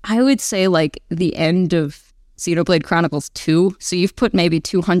 I would say, like, the end of Xenoblade Chronicles 2. So you've put maybe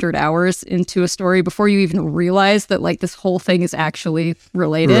 200 hours into a story before you even realize that, like, this whole thing is actually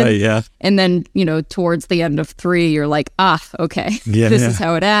related. Right, yeah. And then, towards the end of 3, you're like, okay, this is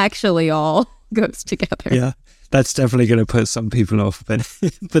how it actually all goes together. Yeah, that's definitely going to put some people off. But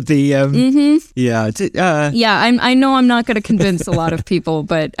the, I know I'm not going to convince a lot of people,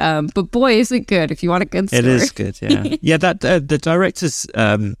 but boy, is it good if you want a good story. It is good, yeah. Yeah, that the director's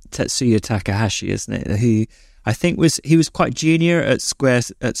Tetsuya Takahashi, isn't it? Who I think was quite junior at Square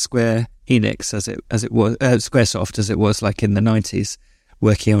Enix as it was Squaresoft as it was like in the 90s,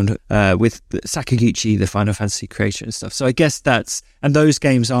 working on with Sakaguchi, the Final Fantasy creator and stuff. So I guess and those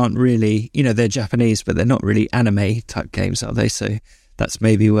games aren't really, they're Japanese, but they're not really anime type games, are they? So that's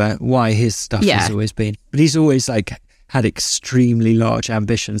maybe why his stuff has always been. But he's always like had extremely large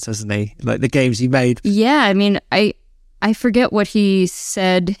ambitions, hasn't he? Like the games he made. Yeah, I mean, I forget what he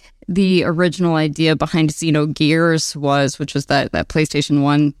said the original idea behind Xenogears was, which was that PlayStation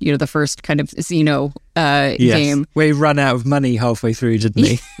 1, the first kind of Xeno game. Where he ran out of money halfway through, didn't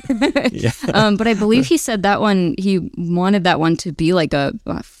he? Yeah. But I believe he said that one, he wanted that one to be like a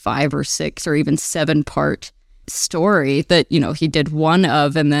 5 or 6 or even 7-part story that, he did one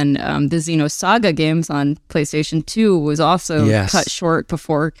of. And then the Xenosaga games on PlayStation 2 was also cut short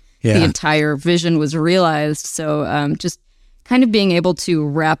before the entire vision was realized. So just kind of being able to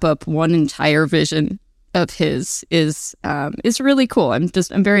wrap up one entire vision of his is really cool. I'm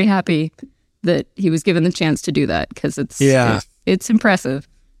very happy that he was given the chance to do that, because it's impressive.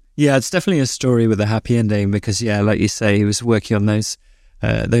 Yeah, it's definitely a story with a happy ending, because like you say, he was working on those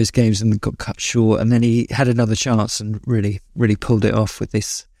games and got cut short, and then he had another chance and really pulled it off with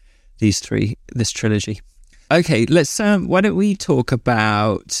this trilogy. Okay, let's why don't we talk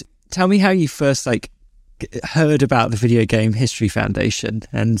about, tell me how you first heard about the Video Game History Foundation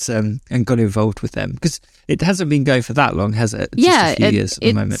and got involved with them, because it hasn't been going for that long, has it? Just a few years at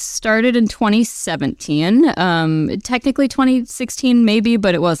the moment. It started in 2017, technically 2016 maybe,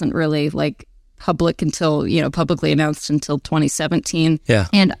 but it wasn't really public until, publicly announced until 2017. Yeah.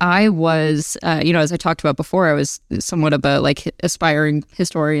 And I was, as I talked about before, I was somewhat of a aspiring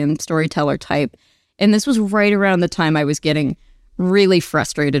historian, storyteller type. And this was right around the time I was getting really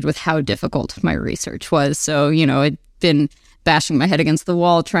frustrated with how difficult my research was. So, I'd been bashing my head against the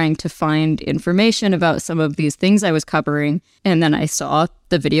wall trying to find information about some of these things I was covering. And then I saw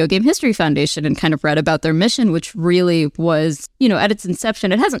the Video Game History Foundation and kind of read about their mission, which really was, at its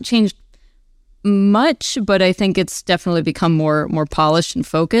inception, it hasn't changed much, but I think it's definitely become more polished and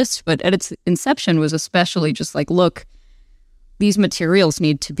focused. But at its inception was especially just look, these materials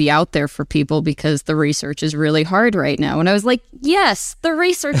need to be out there for people because the research is really hard right now. And I was like, yes, the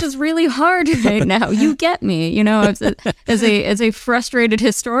research is really hard right now. You get me, as a frustrated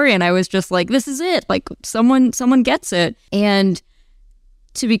historian, I was just like, this is it. Someone gets it. And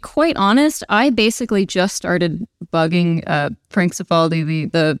to be quite honest, I basically just started bugging Frank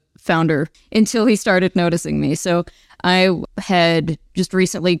Cifaldi, the founder, until he started noticing me. So I had just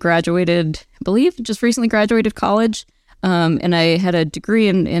recently graduated college. And I had a degree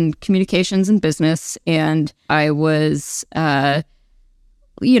in communications and business, and I was, I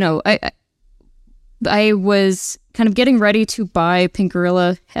was kind of getting ready to buy Pink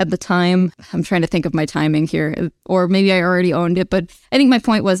Gorilla at the time. I'm trying to think of my timing here, or maybe I already owned it, but I think my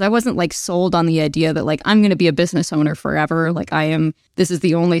point was I wasn't sold on the idea that I'm going to be a business owner forever. This is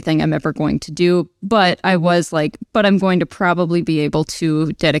the only thing I'm ever going to do. But I was but I'm going to probably be able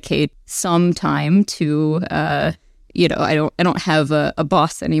to dedicate some time to, I don't have a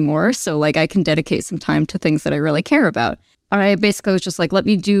boss anymore, so I can dedicate some time to things that I really care about. I basically was just let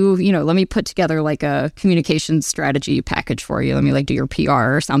me put together a communications strategy package for you. Let me do your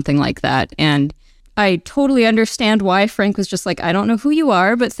PR or something like that. And I totally understand why Frank was just I don't know who you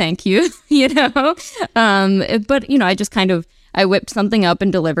are, but thank you, But, I just I whipped something up and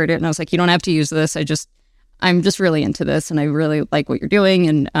delivered it. And I was you don't have to use this. I'm just really into this and I really like what you're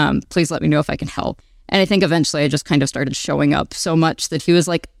doing. And please let me know if I can help. And I think eventually I just kind of started showing up so much that he was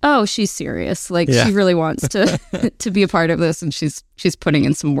oh, she's serious. She really wants to to be a part of this, and she's putting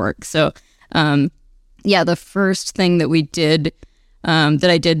in some work. So, the first thing that we did, that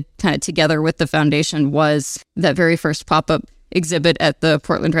I did kind of together with the foundation, was that very first pop-up exhibit at the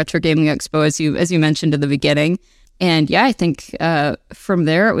Portland Retro Gaming Expo, as you mentioned in the beginning. And I think from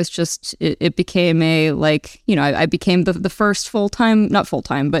there it was just, it became I became the first not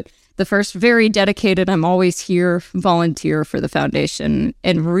full-time, but the first very dedicated, I'm always here volunteer for the foundation.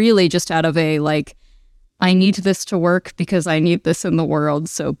 And really just out of a I need this to work because I need this in the world.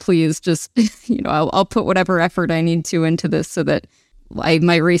 So please just, I'll put whatever effort I need to into this so that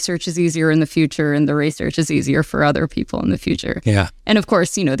my research is easier in the future and the research is easier for other people in the future. Yeah. And of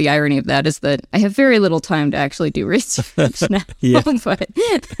course, the irony of that is that I have very little time to actually do research now. But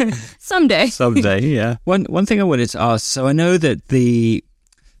someday. Someday, yeah. One thing I wanted to ask, so I know that the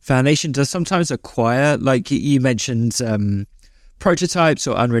foundation does sometimes acquire, you mentioned, prototypes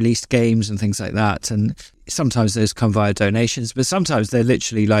or unreleased games and things like that. And sometimes those come via donations, but sometimes they're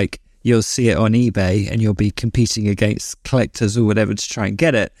literally you'll see it on eBay and you'll be competing against collectors or whatever to try and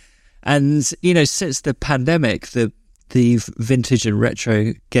get it. And, since the pandemic, the vintage and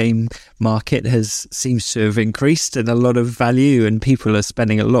retro game market seems to have increased in a lot of value, and people are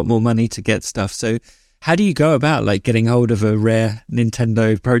spending a lot more money to get stuff. So how do you go about getting hold of a rare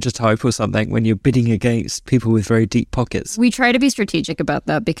Nintendo prototype or something when you're bidding against people with very deep pockets? We try to be strategic about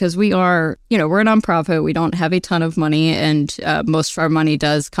that because we are, we're a nonprofit. We don't have a ton of money, and most of our money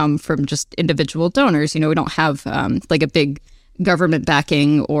does come from just individual donors. We don't have a big government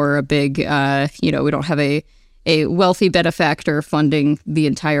backing or a big, we don't have a wealthy benefactor funding the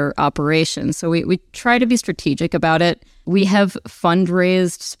entire operation. So we try to be strategic about it. We have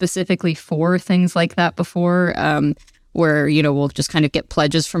fundraised specifically for things like that before, where, we'll just kind of get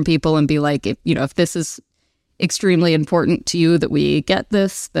pledges from people and be like, if this is extremely important to you that we get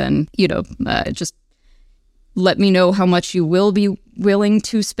this, then, just let me know how much you will be willing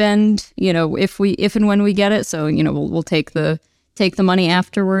to spend, if and when we get it. So, we'll take the money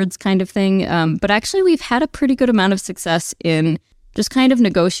afterwards kind of thing. But actually, we've had a pretty good amount of success in just kind of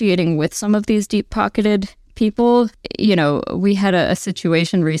negotiating with some of these deep-pocketed people. We had a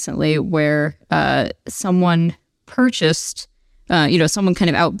situation recently where someone purchased, someone kind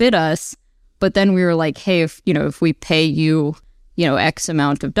of outbid us, but then we were like, hey, if we pay you, X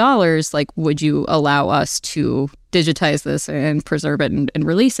amount of dollars, like, would you allow us to digitize this and preserve it and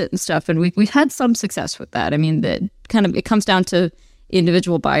release it and stuff? And we've had some success with that. I mean, it comes down to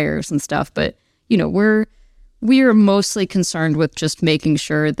individual buyers and stuff, but, we are mostly concerned with just making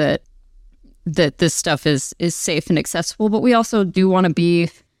sure that this stuff is safe and accessible, but we also do want to be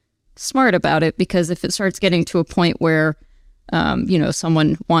smart about it, because if it starts getting to a point where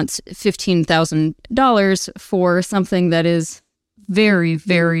someone wants $15,000 for something that is very,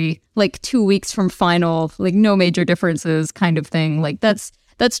 very, like, 2 weeks from final, like, no major differences kind of thing, like, that's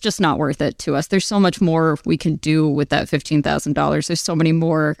just not worth it to us. There's so much more we can do with that $15,000. There's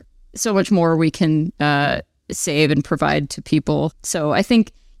so much more we can save and provide to people. So I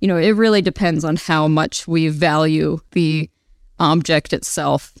think, it really depends on how much we value the object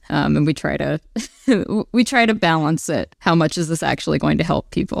itself, and we try to balance it. How much is this actually going to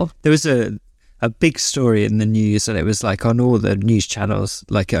help people? There was a big story in the news, and it was like on all the news channels,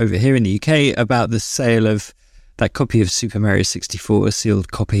 like over here in the UK, about the sale of that copy of Super Mario 64, a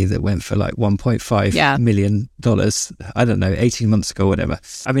sealed copy that went for like $1.5 million, I don't know, 18 months ago or whatever.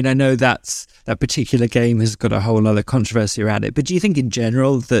 I mean, I know that particular game has got a whole other controversy around it, but do you think in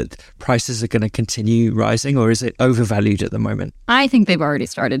general that prices are going to continue rising, or is it overvalued at the moment? I think they've already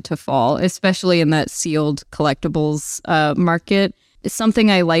started to fall, especially in that sealed collectibles market. It's something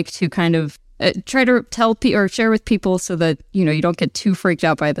I like to kind of try to tell or share with people so that, you don't get too freaked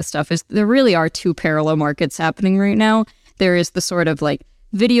out by this stuff, is there really are two parallel markets happening right now. There is the sort of like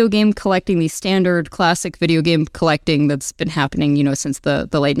video game collecting, the standard classic video game collecting that's been happening, since the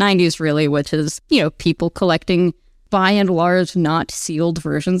late 90s, really, which is, people collecting by and large not sealed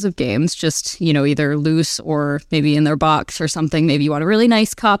versions of games, just, either loose or maybe in their box or something. Maybe you want a really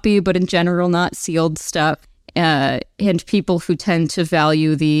nice copy, but in general, not sealed stuff. And people who tend to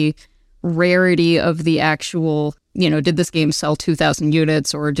value the rarity of the actual, did this game sell 2,000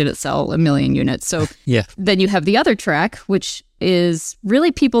 units or did it sell 1 million units? So then you have the other track, which is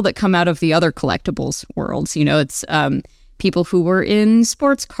really people that come out of the other collectibles worlds. It's people who were in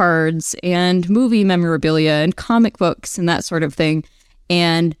sports cards and movie memorabilia and comic books and that sort of thing.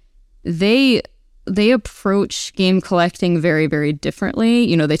 And they approach game collecting very, very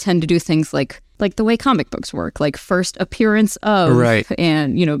differently. They tend to do things like the way comic books work, like first appearance of, right,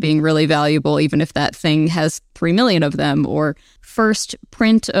 and, being really valuable, even if that thing has 3 million of them, or first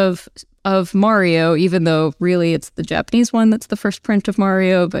print of Mario, even though really it's the Japanese one that's the first print of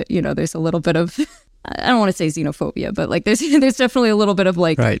Mario. But, there's a little bit of, I don't want to say xenophobia, but like there's definitely a little bit of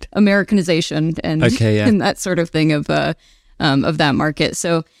like Americanization and, and that sort of thing of that market.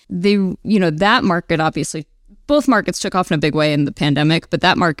 So that market, obviously, both markets took off in a big way in the pandemic, but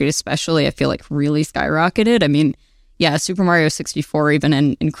that market especially, I feel like, really skyrocketed. I mean, Super Mario 64, even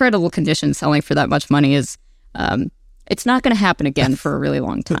in incredible condition, selling for that much money is, it's not going to happen again for a really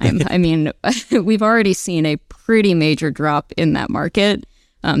long time. I mean, we've already seen a pretty major drop in that market.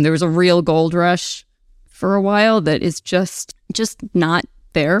 There was a real gold rush for a while that is just not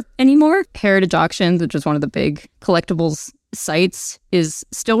there anymore. Heritage Auctions, which is one of the big collectibles sites, is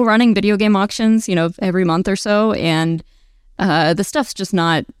still running video game auctions, every month or so, and the stuff's just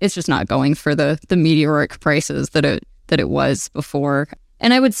not going for the meteoric prices that it was before.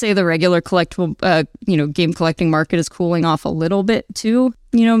 And I would say the regular collectible game collecting market is cooling off a little bit too,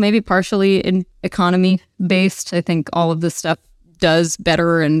 maybe partially in economy based. I think all of this stuff does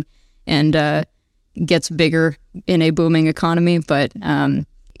better and gets bigger in a booming economy, but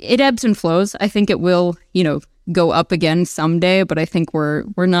it ebbs and flows. I think it will, go up again someday, but I think we're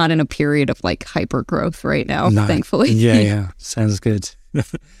not in a period of like hyper growth right now, thankfully. Yeah. Sounds good.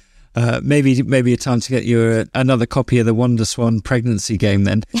 Maybe a time to get you another copy of the Wonder Swan pregnancy game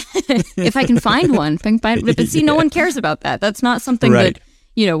then. If I can find one. But see, no one cares about that. That's not something that,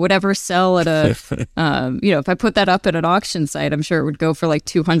 would ever sell at a, if I put that up at an auction site, I'm sure it would go for like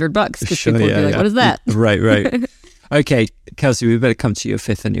 $200 because people would be like, what is that? Right. Okay, Kelsey, we better come to your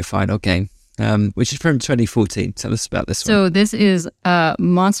fifth and your final game, which is from 2014. Tell us about this one. So this is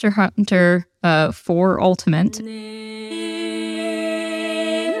Monster Hunter 4 Ultimate.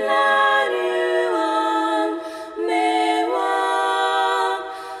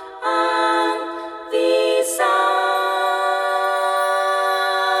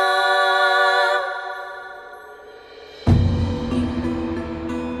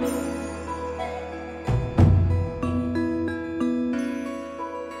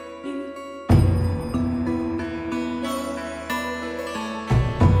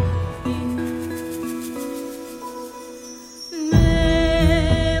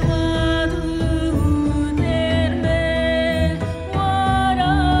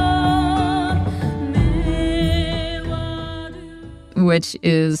 Which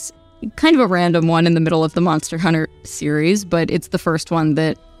is kind of a random one in the middle of the Monster Hunter series, but it's the first one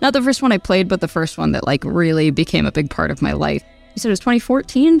that, not the first one I played, but the first one that like really became a big part of my life. You said it was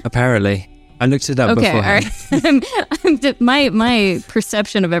 2014? Apparently. I looked it up beforehand. All right. My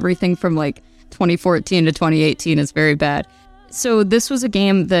perception of everything from like 2014 to 2018 is very bad. So this was a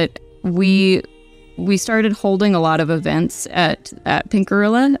game that we started holding a lot of events at Pink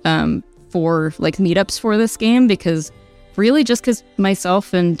Gorilla for like meetups for this game, because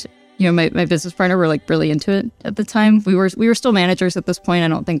myself and my business partner were like really into it at the time. We were still managers at this point. I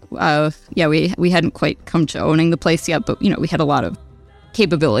don't think we hadn't quite come to owning the place yet, but we had a lot of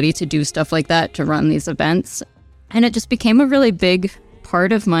capability to do stuff like that, to run these events, and it just became a really big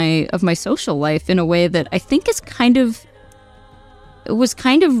part of my social life in a way that I think is it was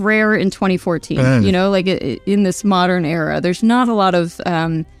kind of rare in 2014. Like in this modern era, there's not a lot of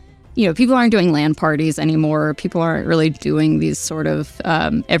people aren't doing LAN parties anymore. People aren't really doing these sort of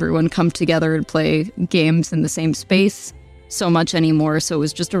everyone come together and play games in the same space so much anymore. So it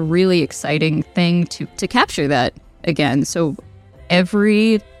was just a really exciting thing to capture that again. So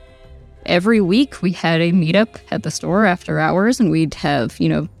every week we had a meetup at the store after hours, and we'd have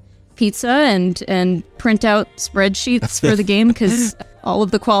pizza and print out spreadsheets for the game, because all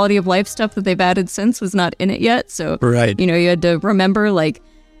of the quality of life stuff that they've added since was not in it yet. So right. You had to remember, like,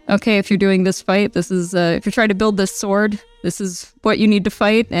 okay, if you're doing this fight, this is, if you're trying to build this sword, this is what you need to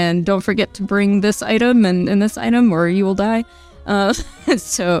fight, and don't forget to bring this item and this item, or you will die.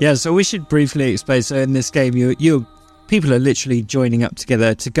 So we should briefly explain. So in this game, you people are literally joining up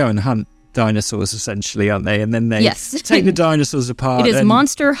together to go and hunt dinosaurs, essentially, aren't they? And then they take the dinosaurs apart. It is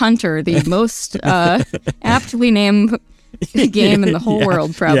Monster Hunter, the most aptly named game in the whole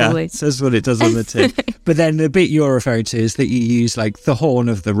world, probably. Yeah, says what it does on the tin. But then the bit you're referring to is that you use like the horn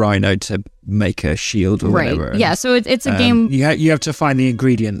of the rhino to make a shield or whatever. Right. Yeah. So it's a game. You have to find the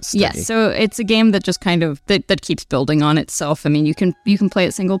ingredients. Yes. So it's a game that just kind of that keeps building on itself. I mean, you can play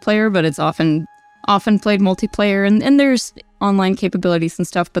it single player, but it's often played multiplayer, and there's online capabilities and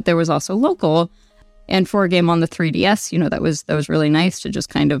stuff. But there was also local. And for a game on the 3DS, that was really nice to just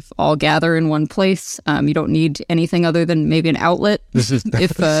kind of all gather in one place. You don't need anything other than maybe an outlet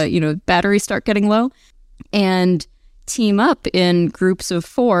if batteries start getting low, and team up in groups of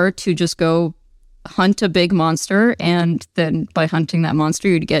 4 to just go hunt a big monster. And then by hunting that monster,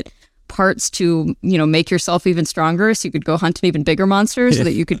 you'd get parts to make yourself even stronger, so you could go hunt an even bigger monster so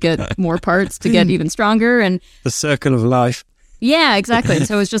that you could get more parts to get even stronger. And the circle of life. Yeah, exactly.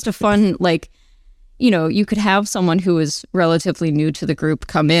 So it was just a fun, like, you could have someone who is relatively new to the group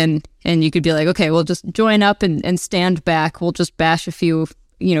come in, and you could be like, okay, we'll just join up and stand back. We'll just bash a few,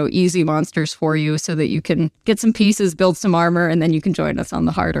 easy monsters for you so that you can get some pieces, build some armor, and then you can join us on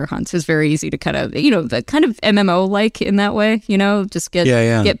the harder hunts. It's very easy to kind of, kind of MMO-like in that way, just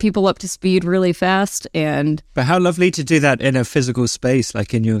get people up to speed really fast. But how lovely to do that in a physical space,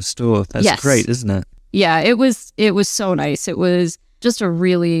 like in your store. That's great, isn't it? Yeah, it was so nice. It was just a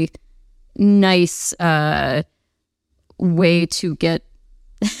really nice way to get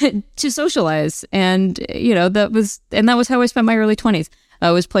to socialize, and that was how I spent my early 20s. I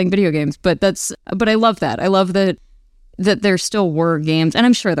was playing video games, but I love that. I love that there still were games, and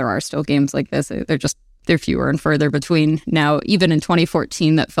I'm sure there are still games like this. They're fewer and further between now. Even in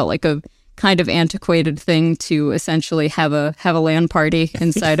 2014, that felt like a kind of antiquated thing to essentially have a LAN party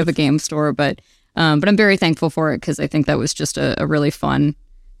inside of a game store. But I'm very thankful for it, because I think that was just a really fun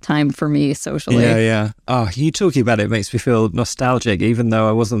time for me socially. Yeah. Oh, you talking about it makes me feel nostalgic, even though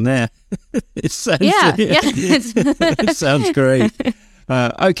I wasn't there. It sounds, it sounds great.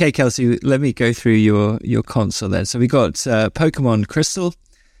 Okay, Kelsey, let me go through your console then. So we got Pokemon Crystal,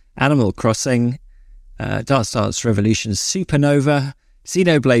 Animal Crossing, Dance Dance Revolution Supernova,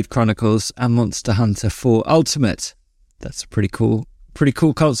 Xenoblade Chronicles, and Monster Hunter 4 Ultimate. That's a pretty cool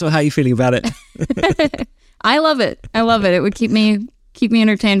console. How are you feeling about it? I love it. It would keep me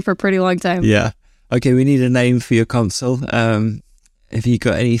entertained for a pretty long time. Yeah. Okay, we need a name for your console. Have you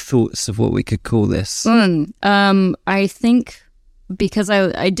got any thoughts of what we could call this? I think because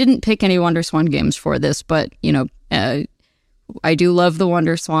I didn't pick any WonderSwan games for this, but I do love the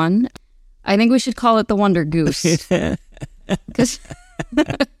WonderSwan. I think we should call it the Wonder Goose.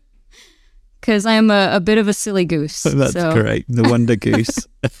 Because I'm a bit of a silly goose. That's great. The Wonder Goose.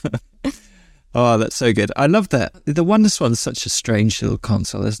 Oh, that's so good. I love that. The WonderSwan's such a strange little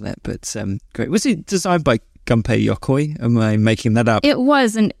console, isn't it? But great. Was it designed by Gunpei Yokoi? Am I making that up? It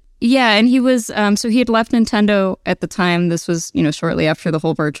was. And he was, so he had left Nintendo at the time. This was, shortly after the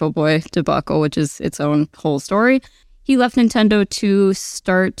whole Virtual Boy debacle, which is its own whole story. He left Nintendo to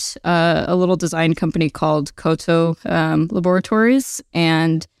start a little design company called Koto Laboratories,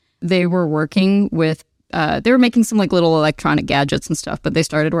 and they were working with, they were making some like little electronic gadgets and stuff, but they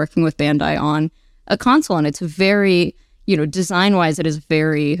started working with Bandai on a console, and it's very, design-wise, it is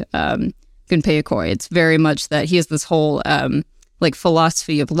very Gunpei Yokoi. It's very much that he has this whole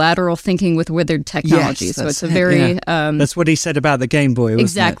philosophy of lateral thinking with withered technology. Yes, so it's a very... that's what he said about the Game Boy, wasn't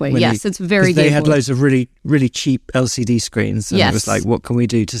exactly, it? Yes, it's very Game Boy. They had loads of really, really cheap LCD screens, and it was like, what can we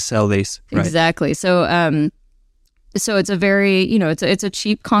do to sell these? Right. Exactly. So it's a very, it's a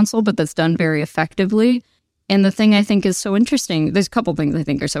cheap console, but that's done very effectively. And the thing I think is so interesting, there's a couple things I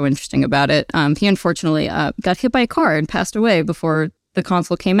think are so interesting about it. He unfortunately got hit by a car and passed away before the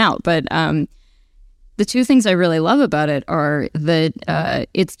console came out. But the two things I really love about it are that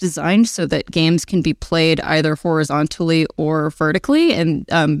it's designed so that games can be played either horizontally or vertically. And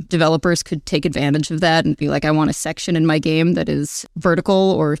developers could take advantage of that and be like, I want a section in my game that is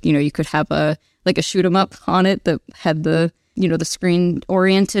vertical, or, you could have a shoot 'em up on it that had the screen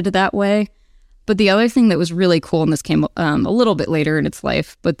oriented that way. But the other thing that was really cool, and this came a little bit later in its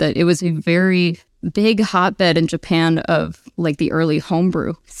life, but that it was a very big hotbed in Japan of the early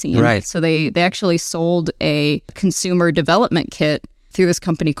homebrew scene. Right. So they actually sold a consumer development kit through this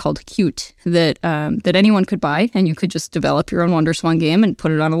company called Qt that anyone could buy, and you could just develop your own WonderSwan game and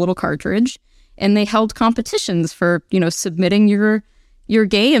put it on a little cartridge. And they held competitions for submitting your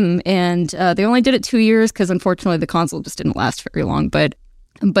game, and they only did it 2 years because unfortunately the console just didn't last very long. But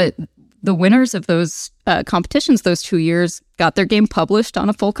the winners of those competitions those 2 years got their game published on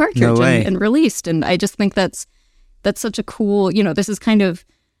a full cartridge and released. And I just think that's such a cool, this is kind of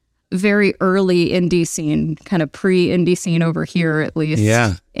very early indie scene, kind of pre-indie scene over here at least.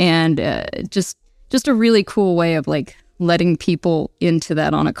 Yeah. And just a really cool way of letting people into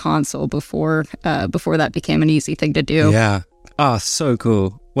that on a console before that became an easy thing to do. Yeah. Ah, so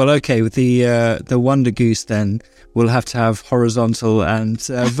cool. Well, okay, with the Wonder Goose, then we'll have to have horizontal and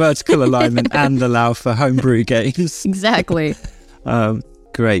vertical alignment and allow for homebrew games. Exactly.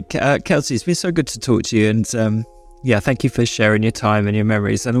 Great. Kelsey, it's been so good to talk to you, and thank you for sharing your time and your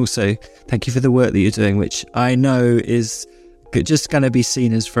memories, and also thank you for the work that you're doing, which I know is just going to be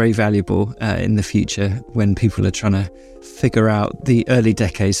seen as very valuable in the future when people are trying to figure out the early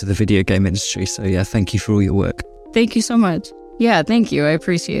decades of the video game industry. So thank you for all your work. Thank you so much. Yeah, thank you. I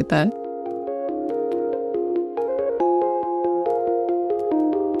appreciate that.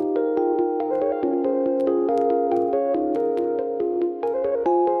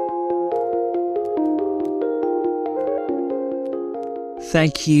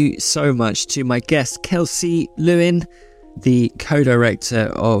 Thank you so much to my guest, Kelsey Lewin, the co-director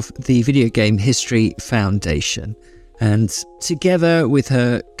of the Video Game History Foundation. And together with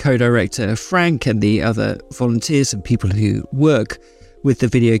her co-director, Frank, and the other volunteers and people who work with the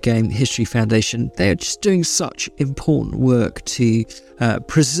Video Game History Foundation, they're just doing such important work to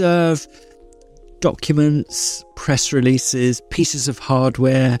preserve documents, press releases, pieces of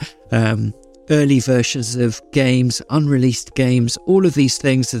hardware, early versions of games, unreleased games, all of these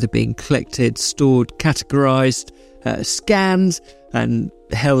things that are being collected, stored, categorized, scanned, and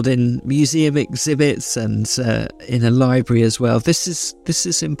held in museum exhibits and in a library as well. This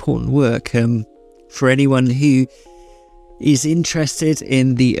is important work for anyone who is interested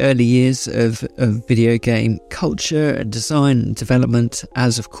in the early years of video game culture and design and development,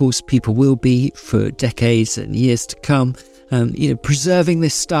 as of course people will be for decades and years to come. Preserving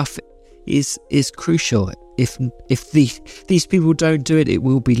this stuff is crucial. If these people don't do it, it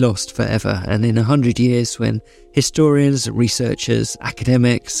will be lost forever. And in 100 years, when historians, researchers,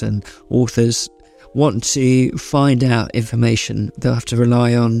 academics and authors want to find out information, they'll have to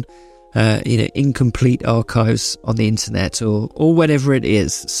rely on incomplete archives on the internet or whatever it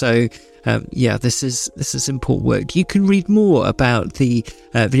is. So this is important work. You can read more about the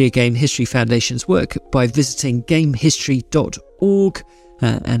Video Game History Foundation's work by visiting gamehistory.org,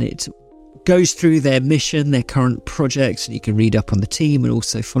 and it goes through their mission, their current projects, and you can read up on the team and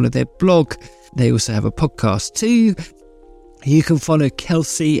also follow their blog. They also have a podcast too. You can follow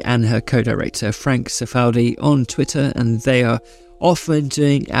Kelsey and her co-director Frank Cifaldi on Twitter, and they are often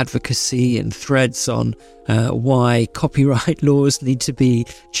doing advocacy and threads on why copyright laws need to be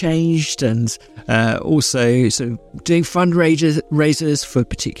changed, and also sort of doing fundraisers for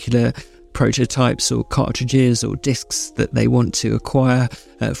particular prototypes or cartridges or discs that they want to acquire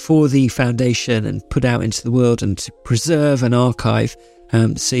for the foundation and put out into the world and to preserve and archive.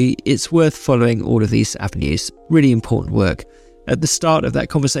 So it's worth following all of these avenues. Really important work. At the start of that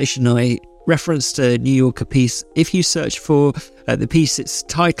conversation, I referenced a New Yorker piece. If you search for the piece, it's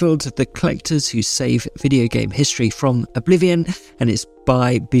titled The Collectors Who Save Video Game History from Oblivion, and it's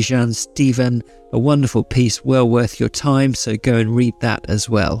by Bijan Stephen. A wonderful piece, well worth your time, so go and read that as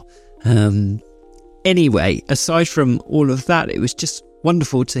well. Anyway, aside from all of that, it was just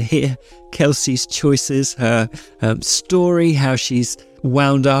wonderful to hear Kelsey's choices, her story, how she's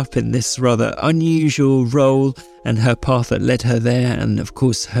wound up in this rather unusual role and her path that led her there, and of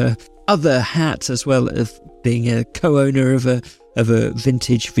course her other hat as well of being a co-owner of a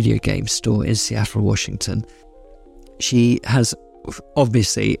vintage video game store in Seattle, Washington. She has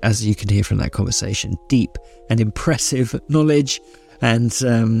obviously, as you can hear from that conversation, deep and impressive knowledge. And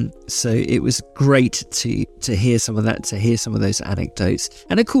so it was great to hear some of that, to hear some of those anecdotes.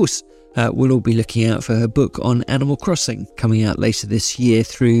 And of course, we'll all be looking out for her book on Animal Crossing coming out later this year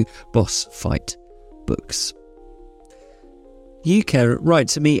through Boss Fight Books. You can write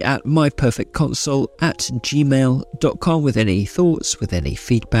to me at myperfectconsole@gmail.com with any thoughts, with any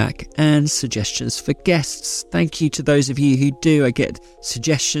feedback and suggestions for guests. Thank you to those of you who do. I get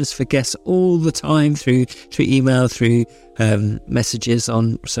suggestions for guests all the time through email, through messages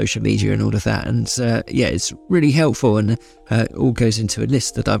on social media and all of that. And it's really helpful, and it all goes into a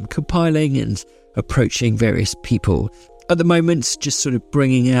list that I'm compiling and approaching various people. At the moment, just sort of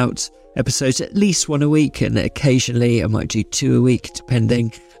bringing out episodes at least one a week, and occasionally I might do 2 a week,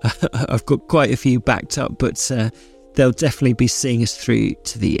 depending. I've got quite a few backed up, but they'll definitely be seeing us through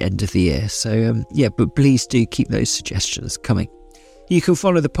to the end of the year. So but please do keep those suggestions coming. You can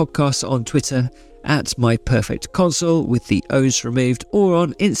follow the podcast on Twitter at myperfectconsole with the O's removed, or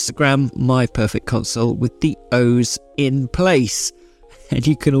on Instagram myperfectconsole with the O's in place. And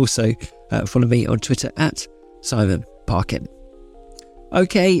you can also follow me on Twitter at Simon Parkin.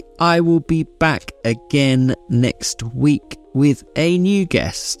 Okay, I will be back again next week with a new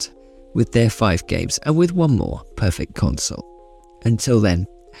guest, with their 5 games, and with one more Perfect Console. Until then,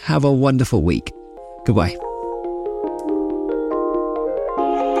 have a wonderful week. Goodbye.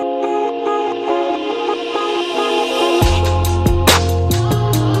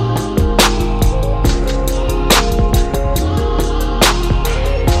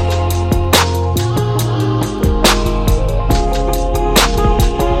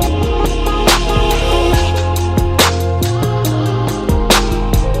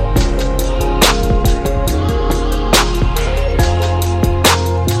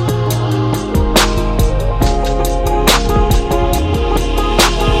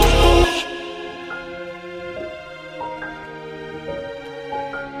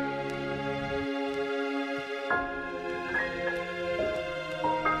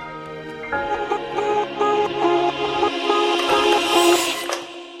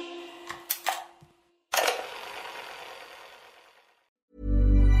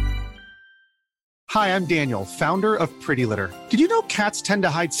 Hi, I'm Daniel, founder of Pretty Litter. Did you know cats tend to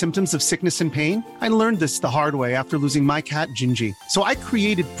hide symptoms of sickness and pain? I learned this the hard way after losing my cat, Gingy. So I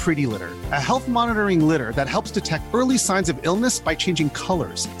created Pretty Litter, a health monitoring litter that helps detect early signs of illness by changing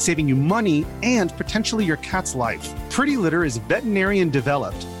colors, saving you money and potentially your cat's life. Pretty Litter is veterinarian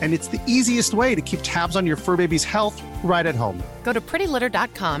developed, and it's the easiest way to keep tabs on your fur baby's health right at home. Go to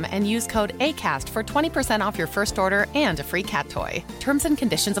prettylitter.com and use code ACAST for 20% off your first order and a free cat toy. Terms and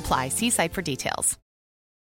conditions apply. See site for details.